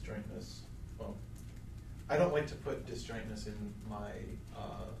see disjointness. Well, I don't like to put disjointness in my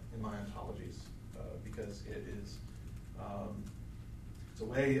ontologies because it is it's a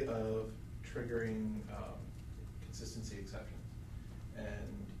way of triggering consistency exceptions.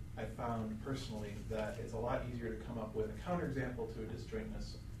 And I found personally that it's a lot easier to come up with a counterexample to a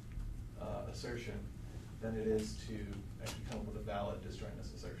disjointness assertion than it is to actually come up with a valid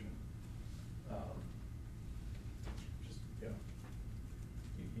disjointness assertion.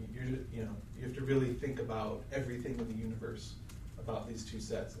 You have to really think about everything in the universe about these two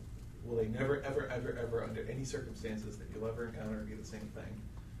sets. Will they never, ever, ever, ever, under any circumstances that you'll ever encounter, be the same thing?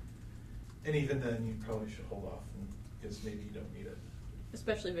 And even then, you probably should hold off, because maybe you don't need it.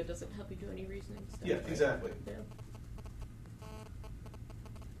 Especially if it doesn't help you do any reasoning stuff. Yeah, right? exactly. Yeah.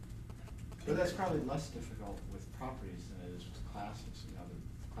 But that's probably less difficult with properties than it is with classes. You know,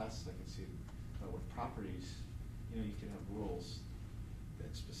 the classes I can see, but with properties, you know, you can have rules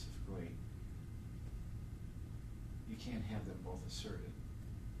that specifically, you can't have them both asserted.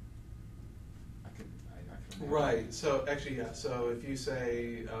 I could imagine. Right. So actually, yeah. So if you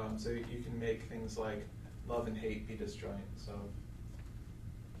say, so you can make things like love and hate be disjoint. So,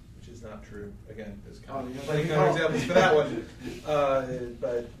 which is not true. Again, there's plenty of examples for that one.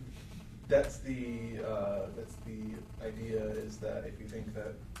 But that's the idea, is that if you think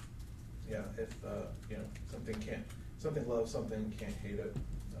that, yeah, if something loves something, can't hate it.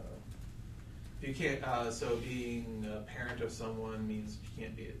 You can't. So being a parent of someone means you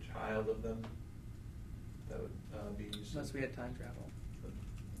can't be a child of them. That would be used. Unless we had time travel.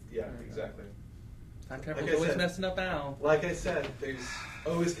 Yeah, exactly. Time travel's Like I always said- messing up Al. Like I said, there's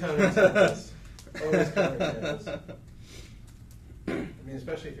always counterexamples. Always counterexamples. I mean,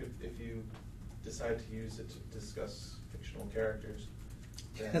 especially if you decide to use it to discuss fictional characters,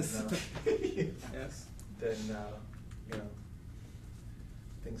 then Yes. yes. Then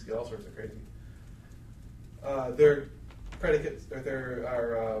things get all sorts of crazy. There are predicates, or there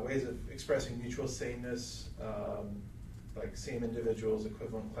are ways of expressing mutual sameness, like same individuals,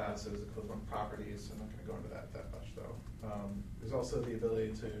 equivalent classes, equivalent properties. I'm not going to go into that much, though. There's also the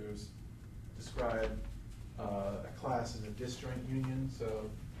ability to describe a class as a disjoint union, so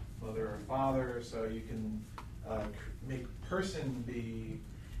mother or father. So you can make person be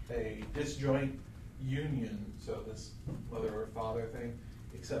a disjoint union, so this mother or father thing,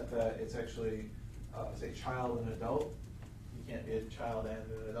 except that it's actually, say, child and adult. You can't be a child and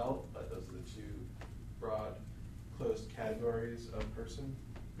an adult, but those are the two broad, closed categories of person.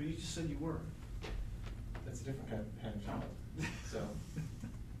 But you just said you were. That's a different kind of child. So.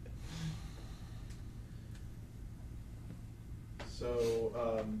 So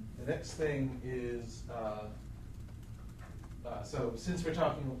the next thing is, so since we've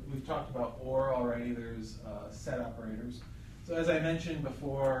talked about OR already, there's set operators. So as I mentioned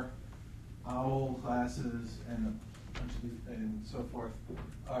before, OWL classes and a bunch of these, and so forth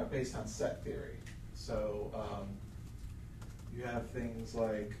are based on set theory. So you have things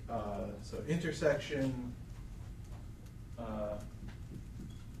like, so intersection, so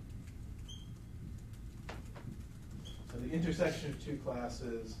the intersection of two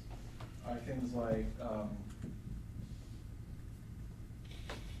classes are things like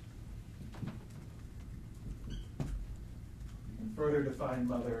you can further define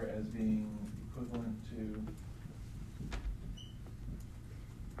mother as being equivalent to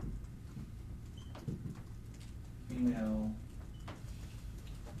female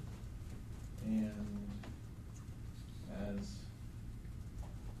and as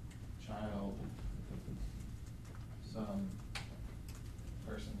child some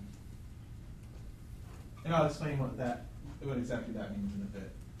person. And I'll explain what exactly that means in a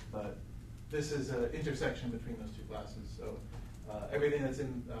bit. But this is an intersection between those two classes. So everything that's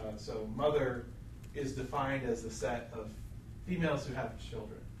in, so mother is defined as the set of females who have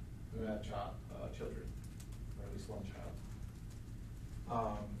children, children, or at least one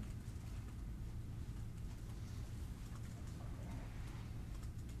child.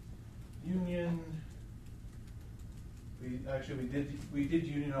 Union. We did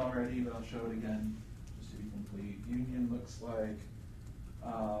union already, but I'll show it again just to be complete. Union looks like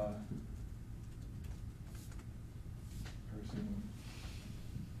person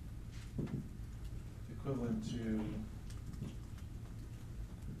equivalent to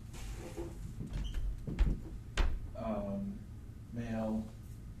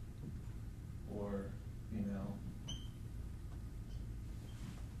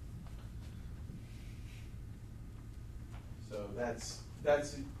that's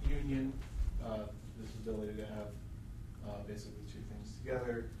union, this ability to have basically two things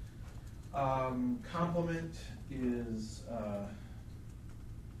together. Complement is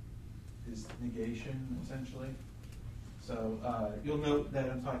negation, essentially. So you'll note that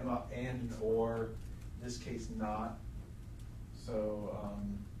I'm talking about and or, in this case not. So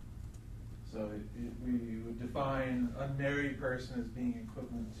we would define unmarried person as being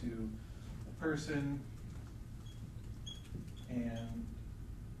equivalent to a person and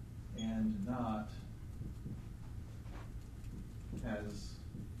not as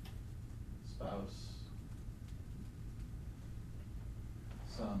spouse,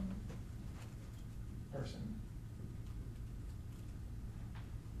 some person.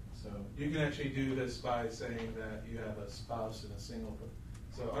 So you can actually do this by saying that you have a spouse and a single.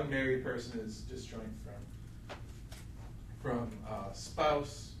 So unmarried person is disjoint from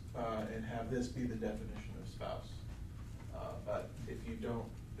spouse, and have this be the definition of spouse. But if you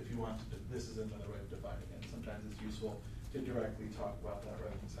want to, this is another way of defining it. Sometimes it's useful to directly talk about that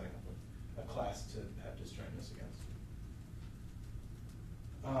rather than setting up a class to have disjointness against.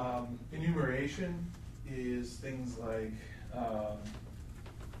 Enumeration is things like,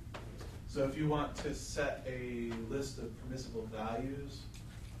 so if you want to set a list of permissible values.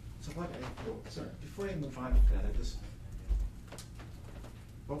 So what? Sorry, before I move on to that,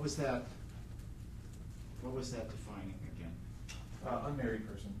 what was that defining again? Unmarried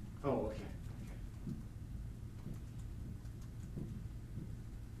person. Oh, okay.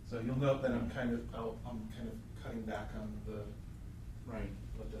 So you'll note that I'm kind of cutting back on the Right.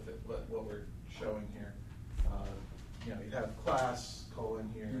 what we're showing here. You have class colon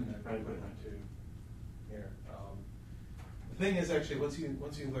here and then Right. to here. The thing is, actually, once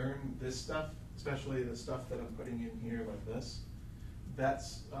you learn this stuff, especially the stuff that I'm putting in here like this,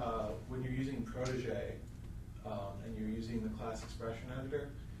 that's when you're using Protégé and you're using the class expression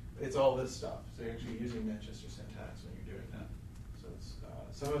editor. It's all this stuff. So you're actually using Manchester syntax when you're doing that. So it's,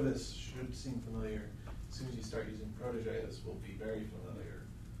 some of this should seem familiar. As soon as you start using Protégé, this will be very familiar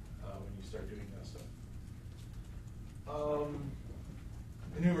when you start doing that stuff.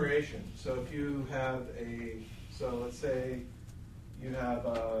 Enumeration. So if you have so let's say you have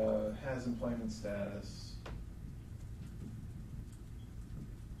has employment status.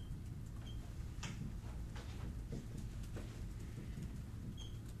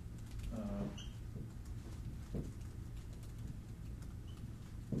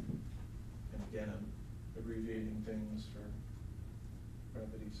 And again, I'm abbreviating things for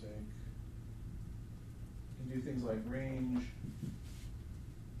brevity's sake. You can do things like range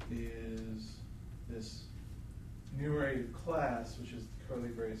is this enumerated class, which is curly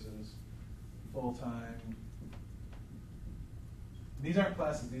braces, full-time. These aren't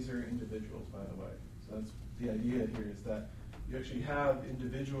classes, these are individuals, by the way. So that's the idea here, is that you actually have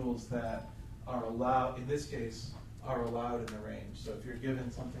individuals that are allowed, in this case, are allowed in the range. So if you're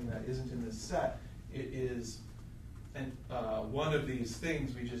given something that isn't in this set, it is one of these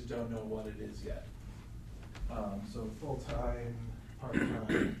things, we just don't know what it is yet. So full-time,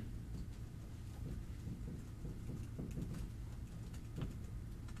 part-time.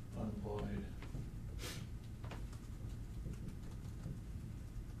 Unemployed.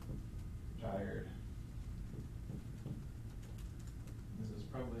 Retired. This is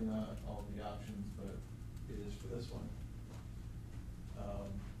probably not all the options, but it is for this one.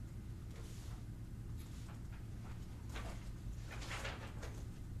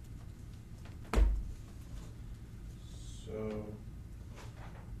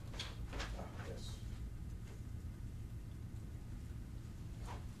 Yes.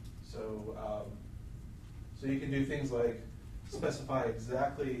 So you can do things like specify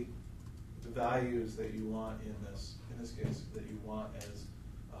exactly the values that you want in this case, that you want as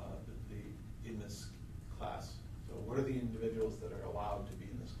in this class. So what are the individuals that are allowed to be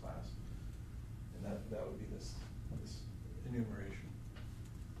in this class? And that would be this enumeration.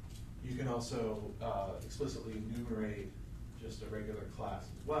 You can also explicitly enumerate just a regular class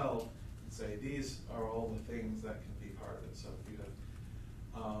as well and say these are all the things that can be part of it. So if you have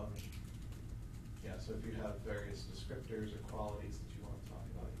so if you have various descriptors or qualities that you want to talk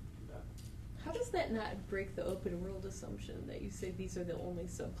about, you can do that. How does that not break the open world assumption that you say these are the only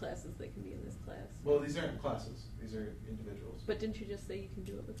subclasses that can be in this class? Well, these aren't classes; these are individuals. But didn't you just say you can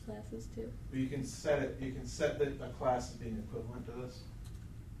do it with classes too? But you can set it. You can set that a class as being equivalent to this.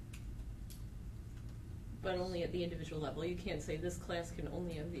 But only at the individual level. You can't say this class can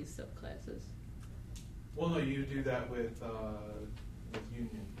only have these subclasses. Well, no, you do that with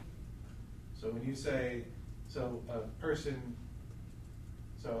union. So when you say, so a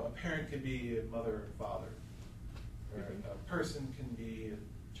parent could be a mother or father. where Mhm. a person can be a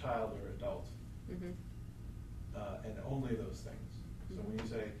child or adult, Mhm. and only those things. So Mhm. when you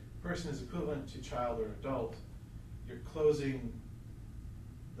say person is equivalent to child or adult, you're closing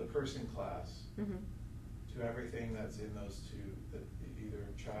the person class Mhm. to everything that's in those two, that either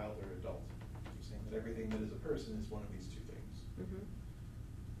child or adult. You're saying that everything that is a person is one of these two things. Mhm.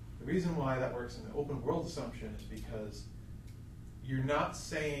 The reason why that works in the open world assumption is because you're not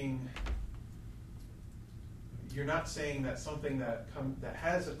saying that something that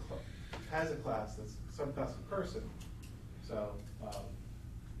has a class that's subclass of person. So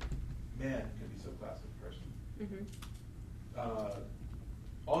man can be subclass of person. Mhm.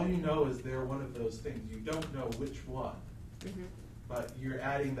 All you know is they're one of those things. You don't know which one, Mhm. but you're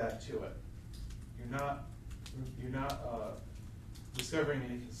adding that to it. You're not discovering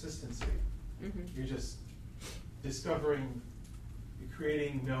any consistency. Mhm. You're just discovering. You're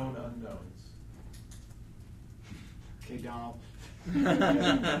creating known unknowns. Okay, Donald.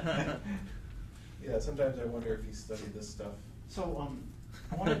 Yeah, sometimes I wonder if he studied this stuff. So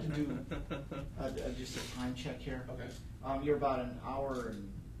I wanted to do just a time check here. Okay. You're about an hour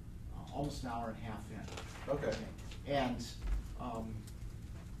and almost an hour and a half in. Okay. And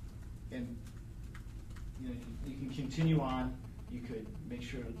you know, you can continue on. You could make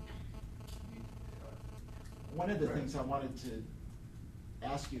sure. One of the Right. things I wanted to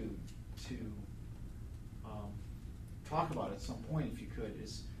ask you to talk about at some point, if you could,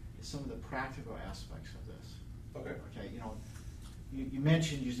 is some of the practical aspects of this. Okay. Okay, you know, you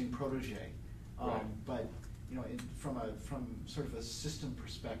mentioned using Protégé, Right. but you know, from sort of a system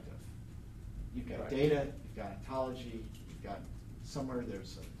perspective, you've got Right. data, you've got ontology, you've got somewhere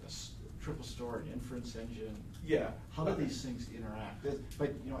there's a triple store, an inference engine. Yeah. How do Okay. these things interact?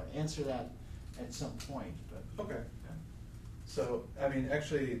 But you know, answer that at some point. But Okay. yeah. So, I mean,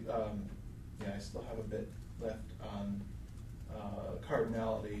 actually, I still have a bit left on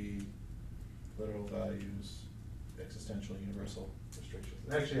cardinality, literal values, existential, universal restrictions.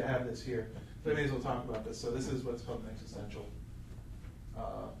 And actually, I have this here, so I may as well talk about this. So this is what's called an existential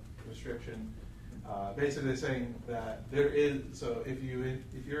restriction. Basically saying that there is, so if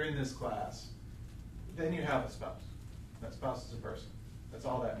you're in this class, then you have a spouse. That spouse is a person. That's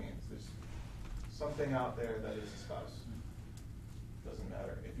all that means. There's something out there that is a spouse. Doesn't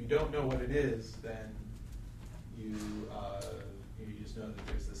matter. If you don't know what it is, then you just know that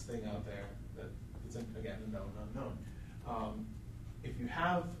there's this thing out there that it's again a known unknown. If you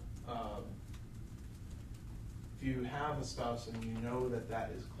have a spouse and you know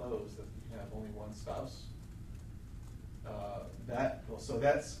that is closed, that you can have only one spouse, so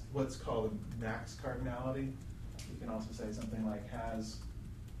that's what's called a max cardinality. You can also say something like has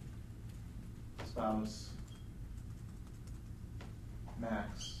spouse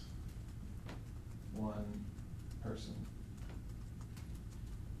max one person.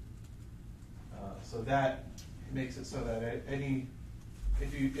 So that makes it so that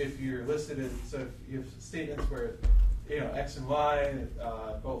if you're listed as, so if you have statements where X and Y,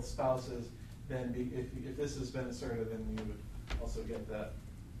 both spouses, then if this has been asserted, then you would also get that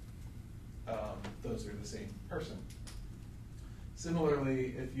those are the same person.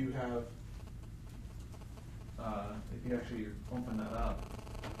 Similarly, if you have, if you actually open that up,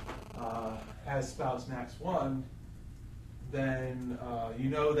 has spouse max one, then you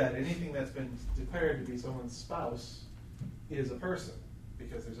know that anything that's been declared to be someone's spouse is a person,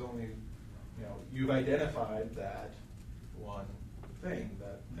 because there's only, you've identified that one thing,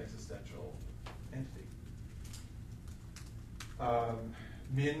 that existential entity.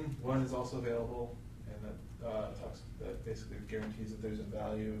 Min one is also available, and that basically guarantees that there's a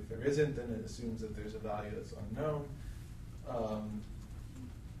value. If there isn't, then it assumes that there's a value that's unknown.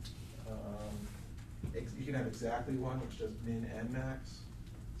 You can have exactly one, which does min and max.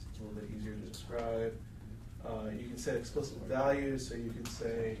 It's a little bit easier to describe. You can set explicit values, so you can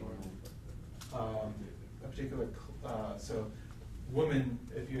say a particular, so woman,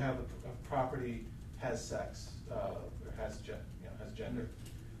 if you have a property has sex, or has gender,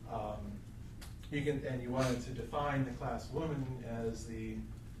 you can, and you wanted to define the class woman as the,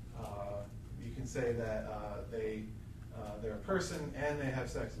 you can say that they're a person and they have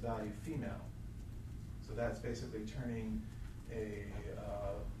sex value female. So that's basically turning a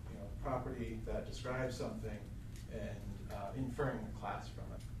property that describes something and inferring a class from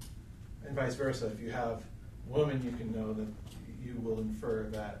it. And vice versa, if you have woman, you can know that you will infer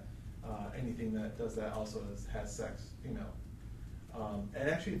that anything that does that also has sex female. And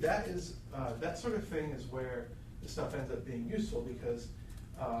actually that sort of thing is where this stuff ends up being useful, because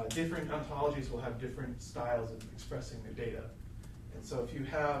different ontologies will have different styles of expressing their data. And so if you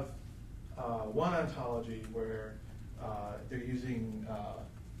have one ontology where they're using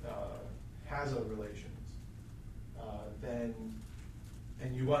Haza relations,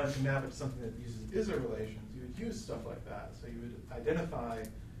 and you wanted to map it to something that uses ISA relations, you would use stuff like that. So you would identify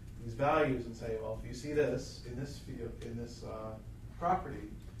these values and say, well, if you see this in this field, in this property,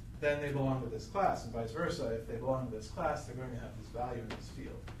 then they belong to this class, and vice versa. If they belong to this class, they're going to have this value in this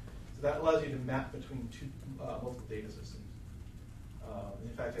field. So that allows you to map between multiple data systems.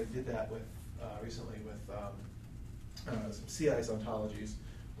 In fact, I did that with recently with some sea ice ontologies,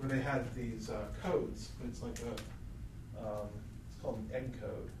 where they had these codes. But it's like a it's called an egg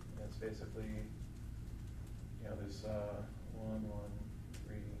code. And it's basically, you know, there's 1, 1,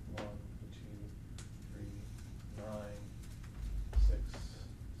 3, 1, 2, 3, 9, 6,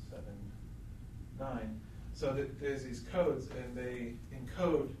 7, 9. So there's these codes, and they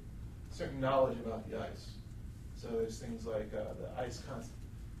encode certain knowledge about the ice. So there's things like the ice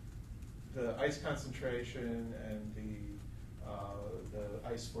concentration and the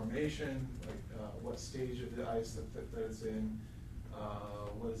ice formation, like what stage of the ice that it's in,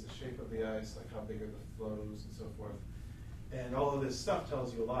 what is the shape of the ice, like how big are the flows and so forth. And all of this stuff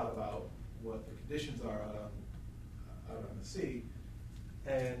tells you a lot about what the conditions are out on the sea.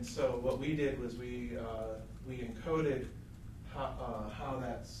 And so what we did was we encoded how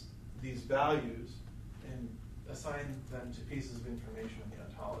that's these values and assigned them to pieces of information in the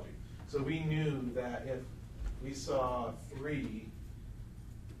ontology. So we knew that if we saw 3,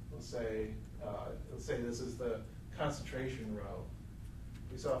 let's say this is the concentration row.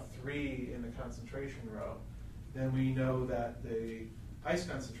 We saw 3 in the concentration row, then we know that the ice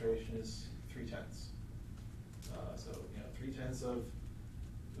concentration is 3/10. So 3/10 of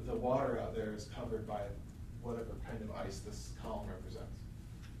the water out there is covered by whatever kind of ice this column represents.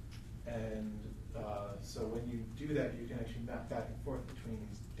 And so when you do that, you can actually map back and forth between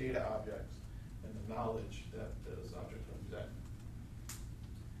these data objects and the knowledge that those objects represent.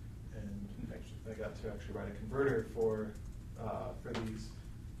 And actually, I got to actually write a converter for these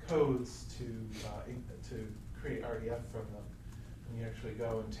codes to create RDF from them. And you actually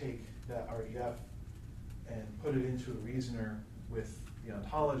go and take that RDF and put it into a reasoner with the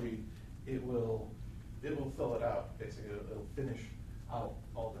ontology. It will fill it out. Basically, it'll finish out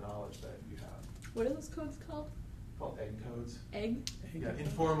all the knowledge that you have. What are those codes called? Called egg codes. Egg? Yeah,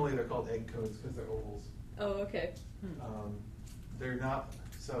 informally they're called egg codes because they're ovals. Oh, okay. They're not,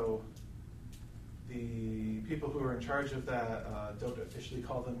 so the people who are in charge of that don't officially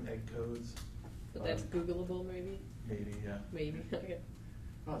call them egg codes. But that's Googleable, maybe? Maybe, yeah. Maybe, okay.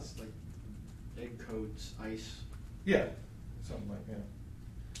 Oh, it's like egg codes, ice, Yeah, something like that.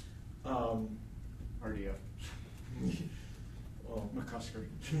 RDF. Well, McCusker.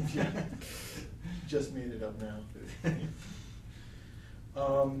 yeah, just made it up now.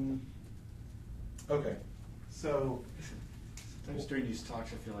 Okay, so Sometimes during these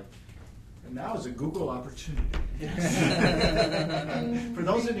talks I feel like, and now is a Google opportunity. Yes. For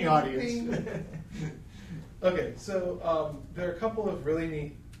those in the audience. Okay, so there are a couple of really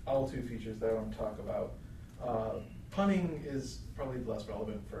neat OWL2 features that I want to talk about. Punning is probably less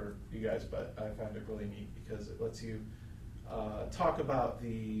relevant for you guys, but I found it really neat because it lets you talk about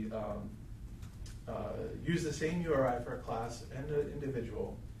the use the same URI for a class and an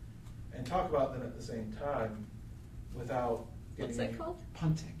individual, and talk about them at the same time without getting What's that any called?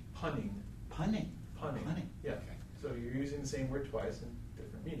 Punting. punning. Punning. Punning. Punning. Yeah. Okay. So you're using the same word twice in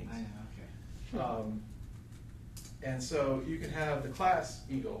different meanings. Okay. And so you can have the class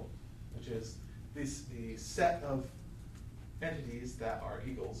eagle, which is the set of entities that are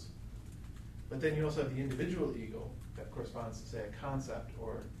eagles. But then you also have the individual eagle that corresponds to, say, a concept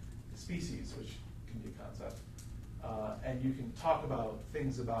or a species, which can be a concept. And you can talk about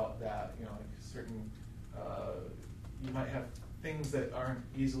things about that, like certain, you might have things that aren't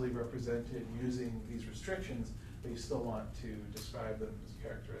easily represented using these restrictions, but you still want to describe them as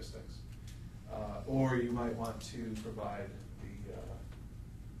characteristics. Or you might want to provide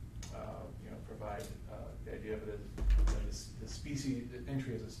the idea of it as the species, the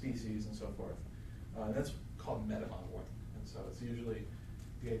entry as a species, and so forth. That's called metamodeling, and so it's usually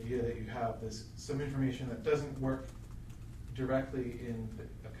the idea that you have some information that doesn't work directly in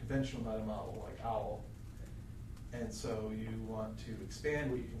a conventional metamodel like OWL, and so you want to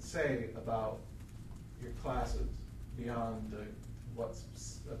expand what you can say about your classes beyond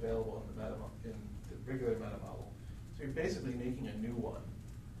what's available in the regular metamodel. So you're basically making a new one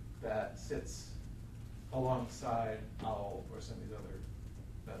that sits alongside OWL or some of these other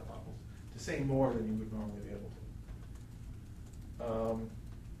metamodels to say more than you would normally be able to.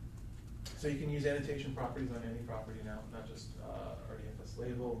 So you can use annotation properties on any property now, not just RDFS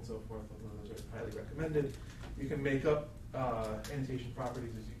label and so forth, although those are highly recommended. You can make up annotation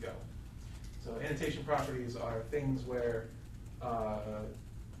properties as you go. So annotation properties are things where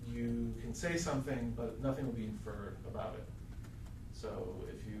you can say something, but nothing will be inferred about it. So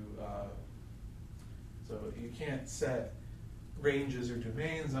if you, so you can't set ranges or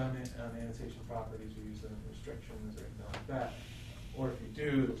domains on annotation properties, or use them in restrictions or anything like that. Or if you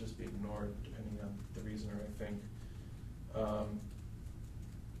do, it'll just be ignored depending on the reason or anything.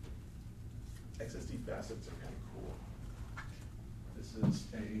 XSD facets are kind of cool. This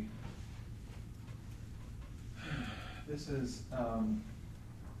is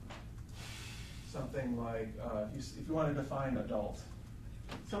something like if you want to define adult.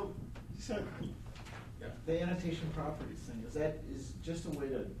 So, you said Yeah. the annotation properties thing, is just a way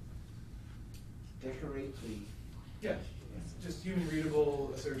to decorate the. Yeah, it's just human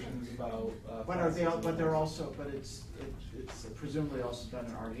readable assertions about. But are they? But they're also. But it's presumably also done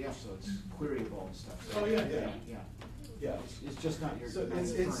in RDF, so it's queryable and stuff. So Oh, yeah. Yeah. It's just not your. So not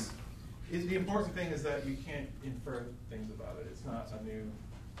it's inferring. the important thing is that you can't infer things about it. It's not a new.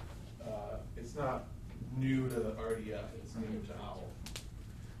 It's not new to the RDF. It's new to OWL.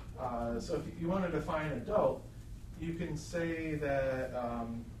 So if you want to define adult, you can say that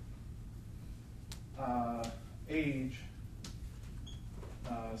age.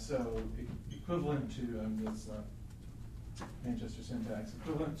 So equivalent to it's not Manchester syntax.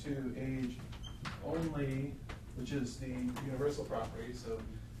 Equivalent to age only, which is the universal property. So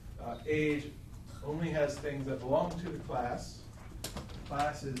age only has things that belong to the class. The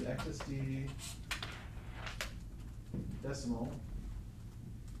class is XSD decimal.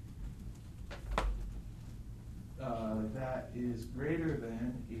 That is greater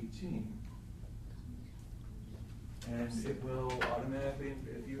than 18. And it will automatically,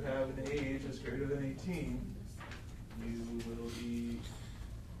 if you have an age that's greater than 18,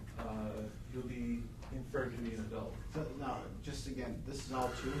 you'll be inferred to be an adult. So now, just again, this is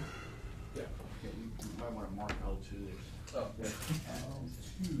L2. Yeah. Okay, you might want to mark L2 there. Oh, yeah.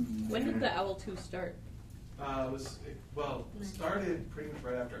 When did the OWL2 start? Started pretty much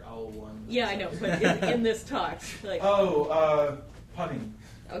right after OWL1. Yeah, I know, but in this talk, like. Punning.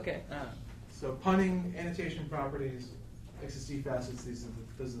 Okay. So punning, annotation properties, XSD facets,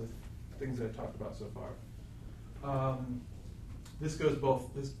 those are the things that I've talked about so far. This goes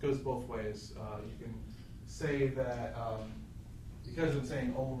both ways. You can say that because I'm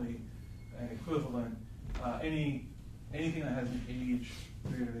saying only an equivalent, anything that has an age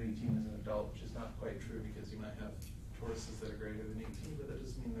greater than 18 is an adult, which is not quite true because you might have tortoises that are greater than 18, but that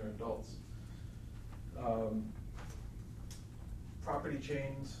doesn't mean they're adults. Property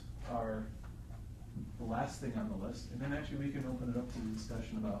chains are the last thing on the list, and then actually we can open it up to the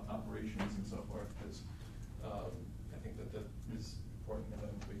discussion about operations and so forth, because I think that is important, and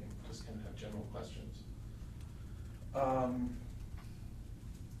then we can just kind of have general questions.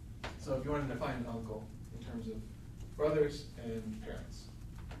 So if you wanted to define an uncle in terms of brothers and parents,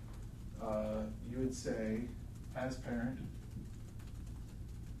 you would say, as parent,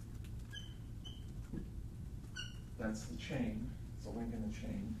 that's the chain, it's a link in the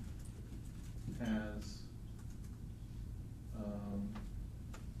chain, as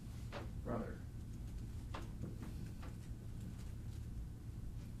brother.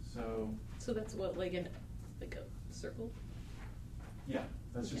 So that's what, like a circle? Yeah,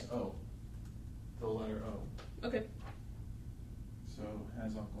 that's just Okay. O, the letter O. Okay. So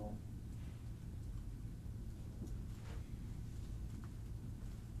has uncle.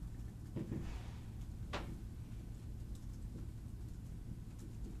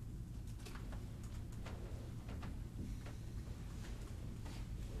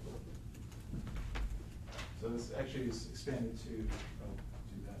 So this actually is expanded to, do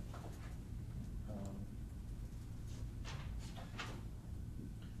that.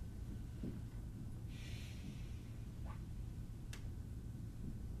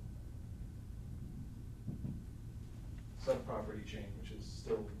 Subproperty chain, which is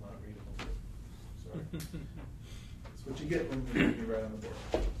still not readable. Sorry. That's what you get when you write on the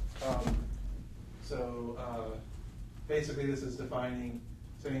board. Basically this is defining,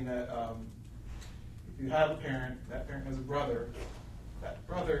 saying that if you have a parent, that parent has a brother, that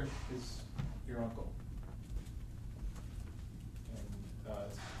brother is your uncle. And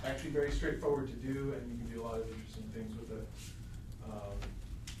it's actually very straightforward to do, and you can do a lot of interesting things with it.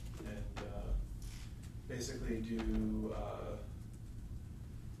 Basically you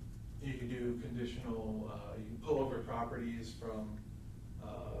can do conditional, you can pull over properties from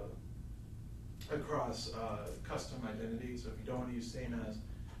across custom identity. So if you don't want to use same as,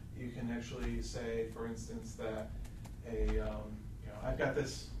 you can actually say, for instance, that I've got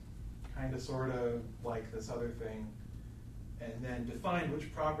this kind of sort of like this other thing, and then define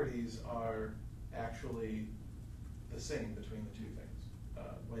which properties are actually the same between the two things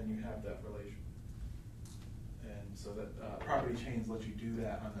when you have that relation. And so that property chains let you do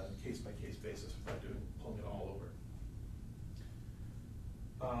that on a case-by-case basis without pulling it all over.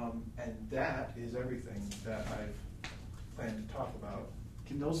 And that is everything that I've planned to talk about.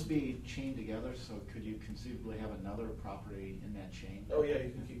 Can those be chained together? So could you conceivably have another property in that chain? Oh yeah,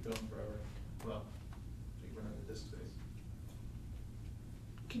 you can keep going forever. Well, so you run out of disk space.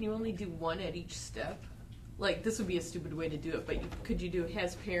 Can you only do one at each step? Like, this would be a stupid way to do it, but could you do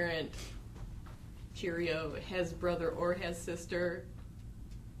has parent, Cheerio, has brother or has sister,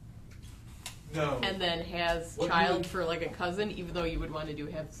 No. and then has What child you- for like a cousin, even though you would want to do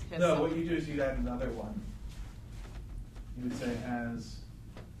has No, some- what you do is you add another one. You would say has,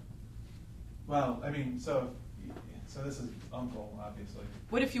 well, I mean, so this is uncle, obviously.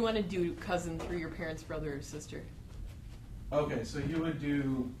 What if you want to do cousin through your parents' brother or sister? Okay, so you would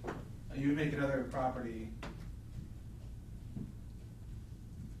make another property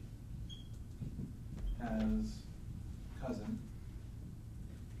as cousin.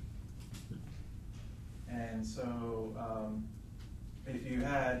 And so if you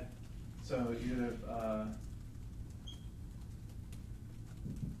had, so you'd have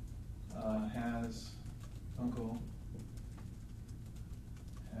has uncle,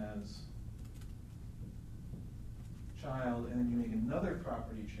 has child, and then you make another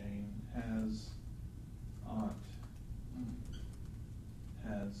property chain, has aunt,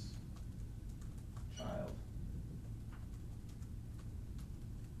 has child.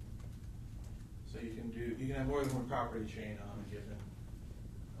 So you can have more than one property chain on a given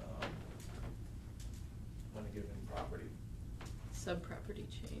property. Sub-property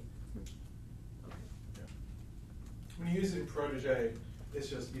chain. Okay. Yeah. When you use it in Protégé, it's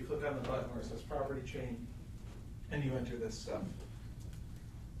just you click on the button where it says property chain, and you enter this stuff.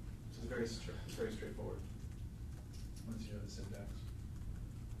 This is very straightforward once you know the syntax.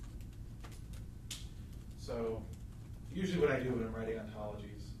 So usually what I do when I'm writing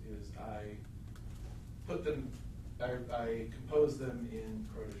ontologies is I compose them in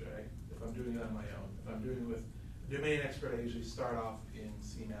Protégé if I'm doing it on my own. If I'm doing it with a domain expert, I usually start off in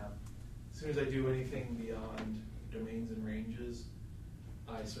CMAP. As soon as I do anything beyond domains and ranges,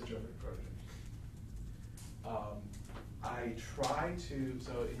 I switch over to Protégé. I try to,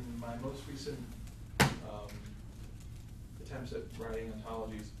 so in my most recent attempts at writing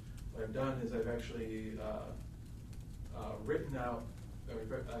ontologies, what I've done is I've actually written out,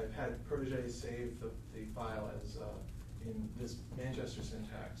 I've had Protégé save the file as in this Manchester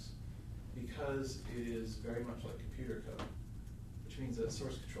syntax, because it is very much like computer code, which means that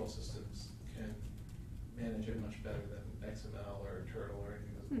source control systems can manage it much better than XML or Turtle or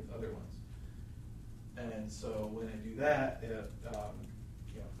any of those other ones. And so when I do that,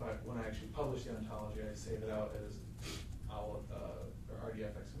 when I actually publish the ontology, I save it out as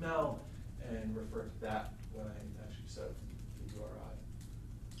RDFS-OWL and refer to that when I actually set up the URI.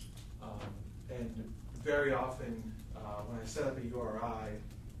 And very often, when I set up a URI,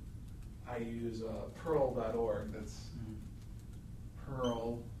 I use perl.org. That's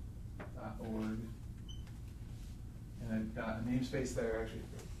perl.org. And I've got a namespace there actually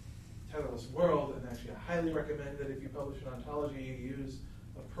for Tetherless World, and actually I highly recommend that if you publish an ontology, you use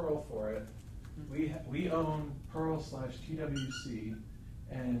a Perl for it. We own Perl/TWC,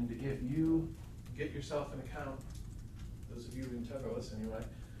 and if you get yourself an account, those of you in Tetherless anyway,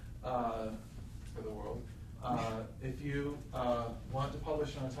 for the world, if you want to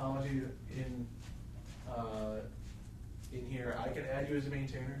publish an ontology in here, I can add you as a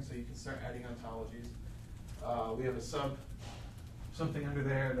maintainer, so you can start adding ontologies. We have a something under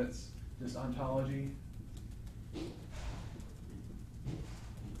there that's this ontology.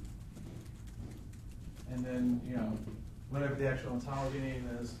 And then, whatever the actual ontology name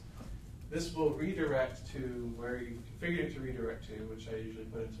is, this will redirect to where you configured it to redirect to, which I usually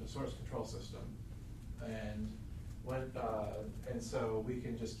put into a source control system. And so we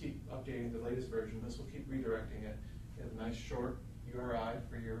can just keep updating the latest version. This will keep redirecting it. You have a nice short URI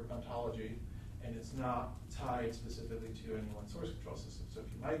for your ontology, and it's not tied specifically to any one source control system. So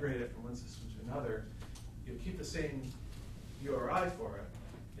if you migrate it from one system to another, you'll keep the same URI for it,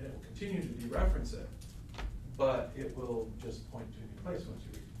 and it will continue to dereference it, but it will just point to a new place once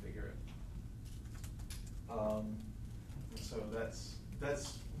you reconfigure it. So that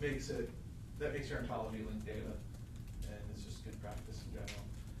makes your ontology link data, and it's just good practice in general.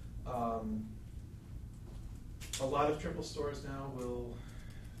 A lot of triple stores now will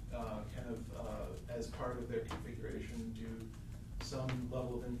as part of their configuration, do some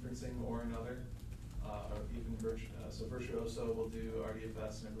level of inferencing or another. Or even so Virtuoso will do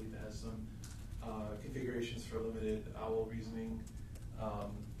RDFS, and I believe it has some configurations for limited OWL reasoning.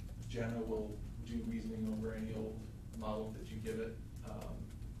 Jenna will do reasoning over any old model that you give it,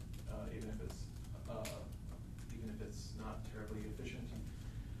 even if it's not terribly efficient.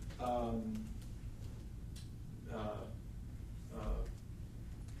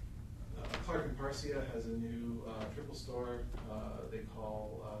 Clark and Parsia has a new triple store they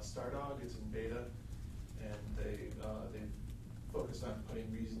call Stardog. It's in beta, and they focused on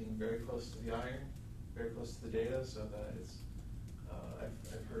putting reasoning very close to the iron, very close to the data, so that it's.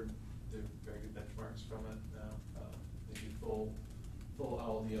 I've heard there are very good benchmarks from it now. They do full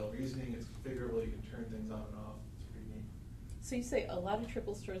OWL reasoning. It's configurable. You can turn things on and off. It's pretty neat. So you say a lot of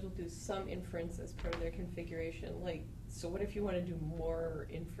triple stores will do some inference as part of their configuration. Like, so what if you want to do more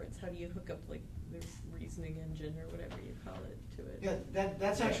inference? How do you hook up like this reasoning engine or whatever you call it to it? Yeah,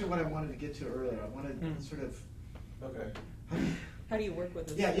 that's actually what I wanted to get to earlier. I wanted sort of. Okay. How do you work with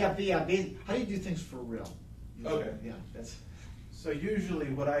this? How do you do things for real? Okay. Yeah, that's. So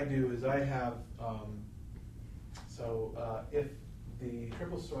usually what I do is I have, if the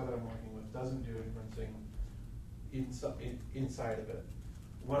triple store that I'm working with doesn't do inferencing inside of it,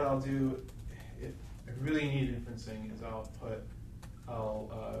 what I'll do, if I really need inferencing, is I'll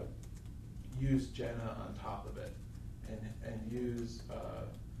use Jenna on top of it and use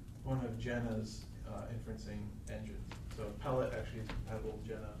one of Jenna's inferencing engines. So Pellet actually is compatible with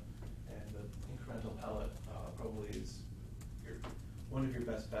Jenna, and the incremental Pellet probably is one of your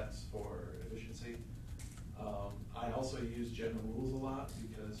best bets for efficiency. I also use Jenna rules a lot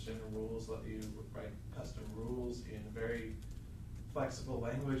because Jenna rules let you write custom rules in very flexible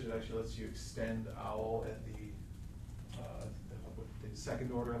language. It actually lets you extend OWL at the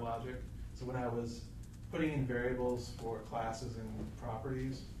second order logic. So when I was putting in variables for classes and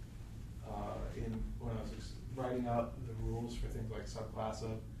properties, when I was writing out the rules for things like subclass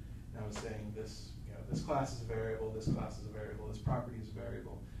of, and I was saying this, this class is a variable, this class is a variable, this property is a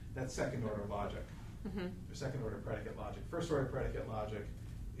variable. That's second order logic, or second order predicate logic. First order predicate logic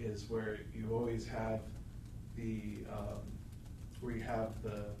is where you always have where you have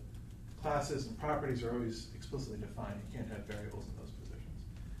the classes and properties are always explicitly defined. You can't have variables in those positions.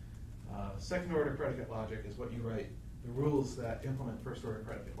 Second order predicate logic is what you write the rules that implement first order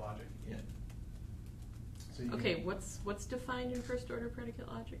predicate logic in. So Okay, what's defined in first order predicate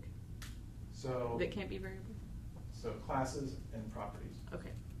logic? So that can't be variable? So classes and properties.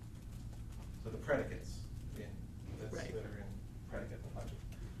 Okay. So the predicates that Right. are in predicate logic.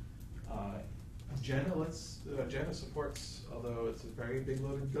 Jenna supports, although it's a very big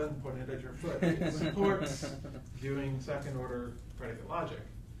loaded gun pointed at your foot, it supports doing second order predicate logic,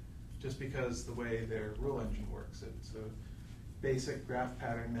 just because the way their rule engine works. It's a basic graph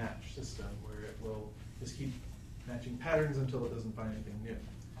pattern match system where it will just keep matching patterns until it doesn't find anything new.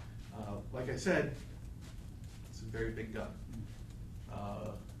 Like I said, it's a very big gun.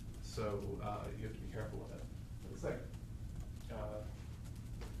 So you have to be careful with it. It's like,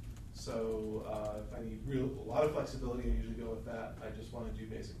 if I need a lot of flexibility, I usually go with that. I just want to do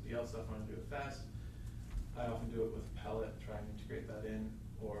basic DL stuff, I want to do it fast. I often do it with Pellet, try and integrate that in,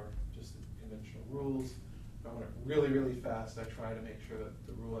 or just the conventional rules. If I want it really, really fast, I try to make sure that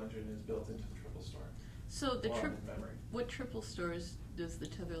the rule engine is built into the triple store. So the memory. what triple stores does the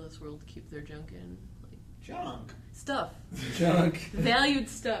Tetherless World keep their junk in? Like Junk. Stuff. Junk. Valued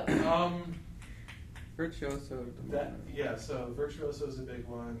stuff. Virtuoso. So Virtuoso is a big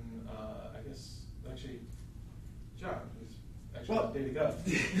one. I guess actually, John is actually the day to go.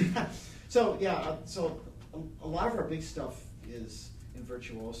 So a lot of our big stuff is in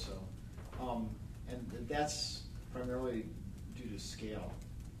Virtuoso, and that's primarily due to scale.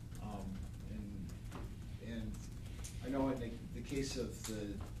 And I know in the case of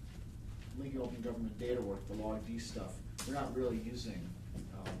the Lincoln Open Government data work, the log-D stuff, we're not really using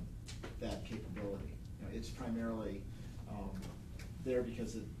that capability. It's primarily there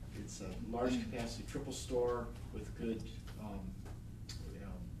because it's a large capacity triple store with good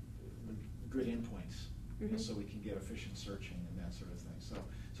good endpoints, so we can get efficient searching and that sort of thing. So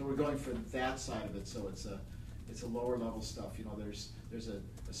we're going for that side of it. So it's a lower level stuff. There's a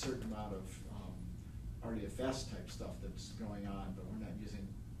certain amount of RDFS type stuff that's going on, but we're not using,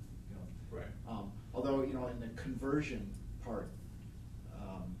 Right. Although in the conversion part,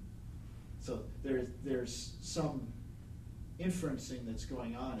 so there's some inferencing that's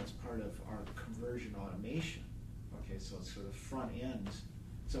going on as part of our conversion automation. Okay, so it's sort of front end.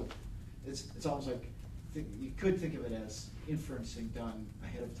 So it's almost like you could think of it as inferencing done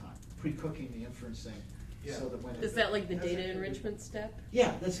ahead of time, pre-cooking the inferencing, Yeah. so that when Is that like the That's data actually- enrichment step?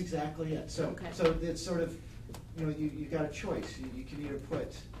 Yeah, that's exactly it. So, Okay. so it's sort of, you got a choice. You can either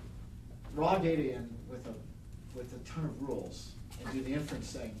put raw data in with a ton of rules and do the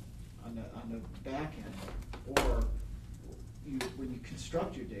inferencing on the back end, or when you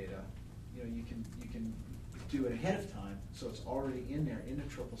construct your data, you can do it ahead of time, so it's already in there in the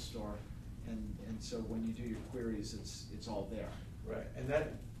triple store, and so when you do your queries, it's all there. Right, and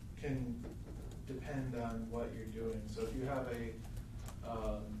that can depend on what you're doing. So if you have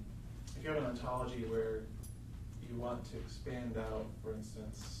an ontology where you want to expand out, for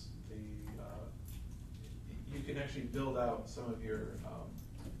instance, you can actually build out some of your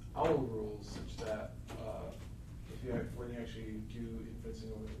OWL rules such that when you actually do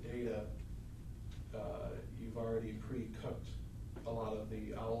inferencing over the data, you've already pre-cooked a lot of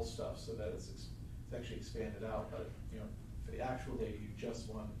the OWL stuff so that it's actually expanded out. But for the actual data you just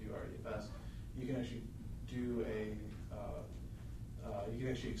want to do RDFS, you can actually do you can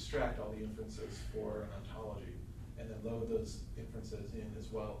actually extract all the inferences for an ontology and then load those inferences in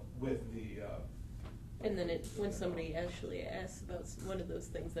as well with the. And then when somebody actually asks about one of those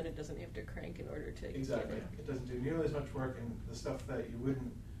things, then it doesn't have to crank in order to Exactly. get It doesn't do nearly as much work, and the stuff that you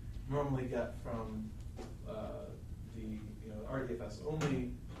wouldn't normally get from the RDFS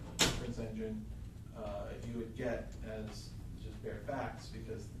only inference engine, you would get as just bare facts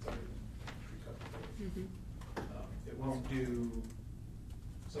because it's already been pre-cooked. It won't do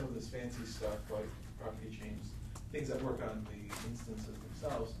some of this fancy stuff like property chains, things that work on the instances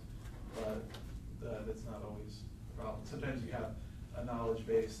themselves, but that's not always the problem. Sometimes you have a knowledge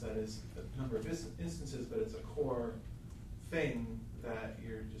base that is a number of instances, but it's a core thing that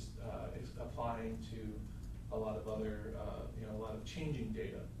you're just applying to a lot of other, a lot of changing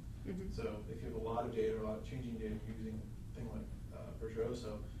data. So if you have a lot of data, a lot of changing data, using a thing like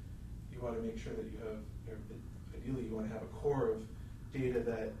Virtuoso, you want to make sure that you have, or ideally you want to have a core of data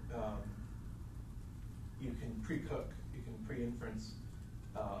that you can pre-cook, you can pre-inference,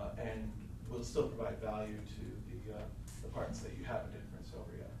 and will still provide value to the parts that you haven't inferenced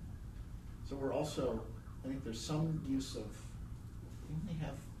over yet. So we're also, I think there's some use of, we only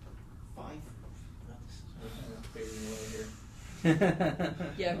have 5. We're kind of fading away here.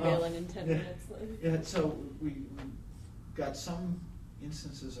 Yeah, failing in 10 minutes. Yeah, so we've got some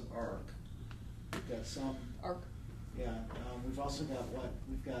instances of ARC. We've got some. ARC. Yeah, we've also got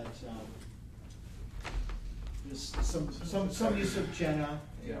we've got there's some use of Jenna.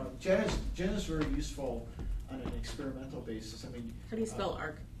 Jenna's very useful on an experimental basis. I mean, How do you spell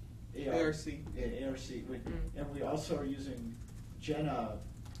ARC? ARC. Yeah, ARC. And we also are using Jenna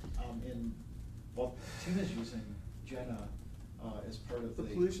Tina's using Jenna as part of The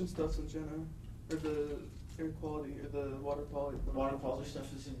pollution stuff's in Jenna, or the air quality, or the water quality. The water quality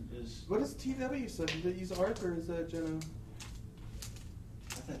stuff is. What does TWed said? Did they use ARC or is that Jenna?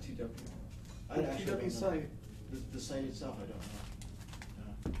 I thought TW. The TW site. The site itself, I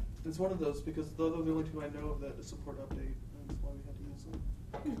don't know. It's one of those because those are the only two I know of that support update. That's why we had to use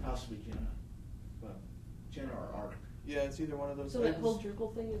them. Possibly Jenna, but Jenna or ARC. Yeah, it's either one of those. So that whole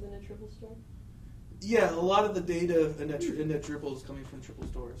Drupal thing is in a triple store? Yeah, a lot of the data in that Drupal is coming from triple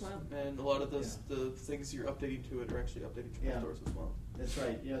stores, Wow. and a lot of the things you're updating to it are actually updating triple stores as well. That's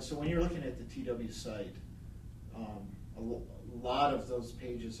right. Yeah. So when you're looking at the TW site, a lot of those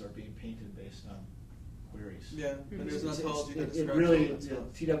pages are being painted based on queries. Yeah, and there's an ontology that It describes really, all that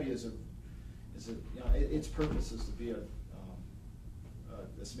stuff. TW is its purpose is to be a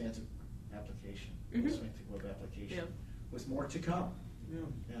semantic application, a semantic web application, with more to come. Yeah.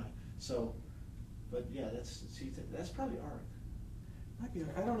 Yeah. So, but yeah, that's probably ARC. Might be.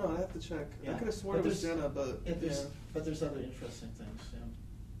 I don't know. I have to check. Yeah. I could have sworn it was Jenna, but But there's other interesting things.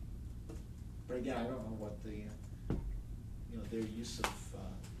 Yeah. But again, I don't know what the their use of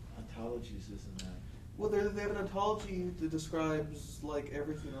ontologies is in that. Well, they have an ontology that describes like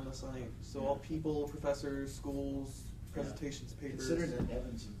everything on the site. So all people, professors, schools, presentations, papers. Considering that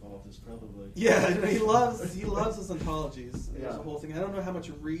Evan's involved is probably. Yeah, he loves his ontologies. Yeah. There's a whole thing. I don't know how much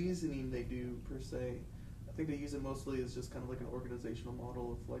reasoning they do per se. I think they use it mostly as just kind of like an organizational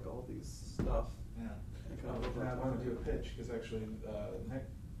model of like all these stuff. Yeah. And kind of I want to do a pitch because actually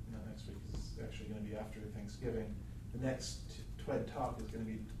next week is actually going to be after Thanksgiving. The next TWed talk is going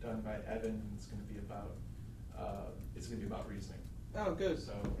to be done by Evan, and it's going to be about reasoning. Oh, good.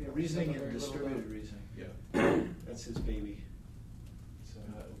 So Reasoning Very and little distributed about- reasoning. Yeah. That's his baby. So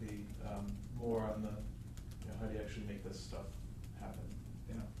that will be more on the how do you actually make this stuff happen.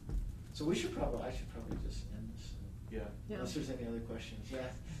 Yeah. So I should probably just end this. Yeah. Yeah. Unless there's any other questions. Yeah.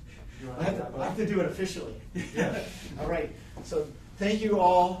 I have to do it officially. Yeah. All right. So thank you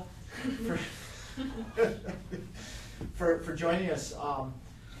all for joining us. And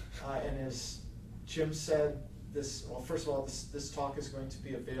as Jim said, first of all, this talk is going to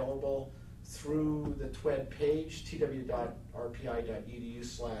be available through the TWed page,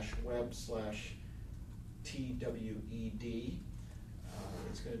 tw.rpi.edu/web/TWed.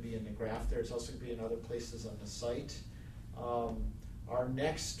 It's going to be in the graph there. It's also going to be in other places on the site. Our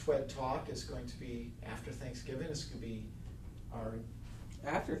next TWed talk is going to be after Thanksgiving. It's going to be our...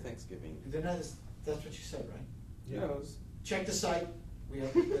 After Thanksgiving. That's what you said, right? Yeah. Check the site. We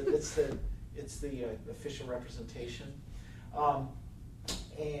have it's the official representation,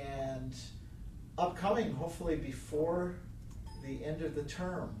 and upcoming, hopefully before the end of the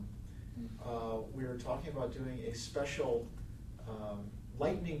term, we're talking about doing a special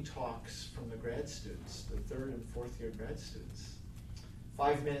lightning talks from the grad students, the 3rd and 4th year grad students.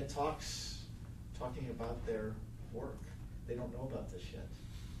 5-minute talks talking about their work. They don't know about this yet.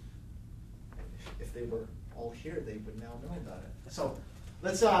 If they were all here, they would now know about it. So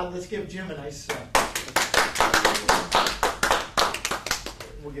let's give Jim a nice.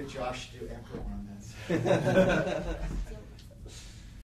 We'll get Josh to do echo on this.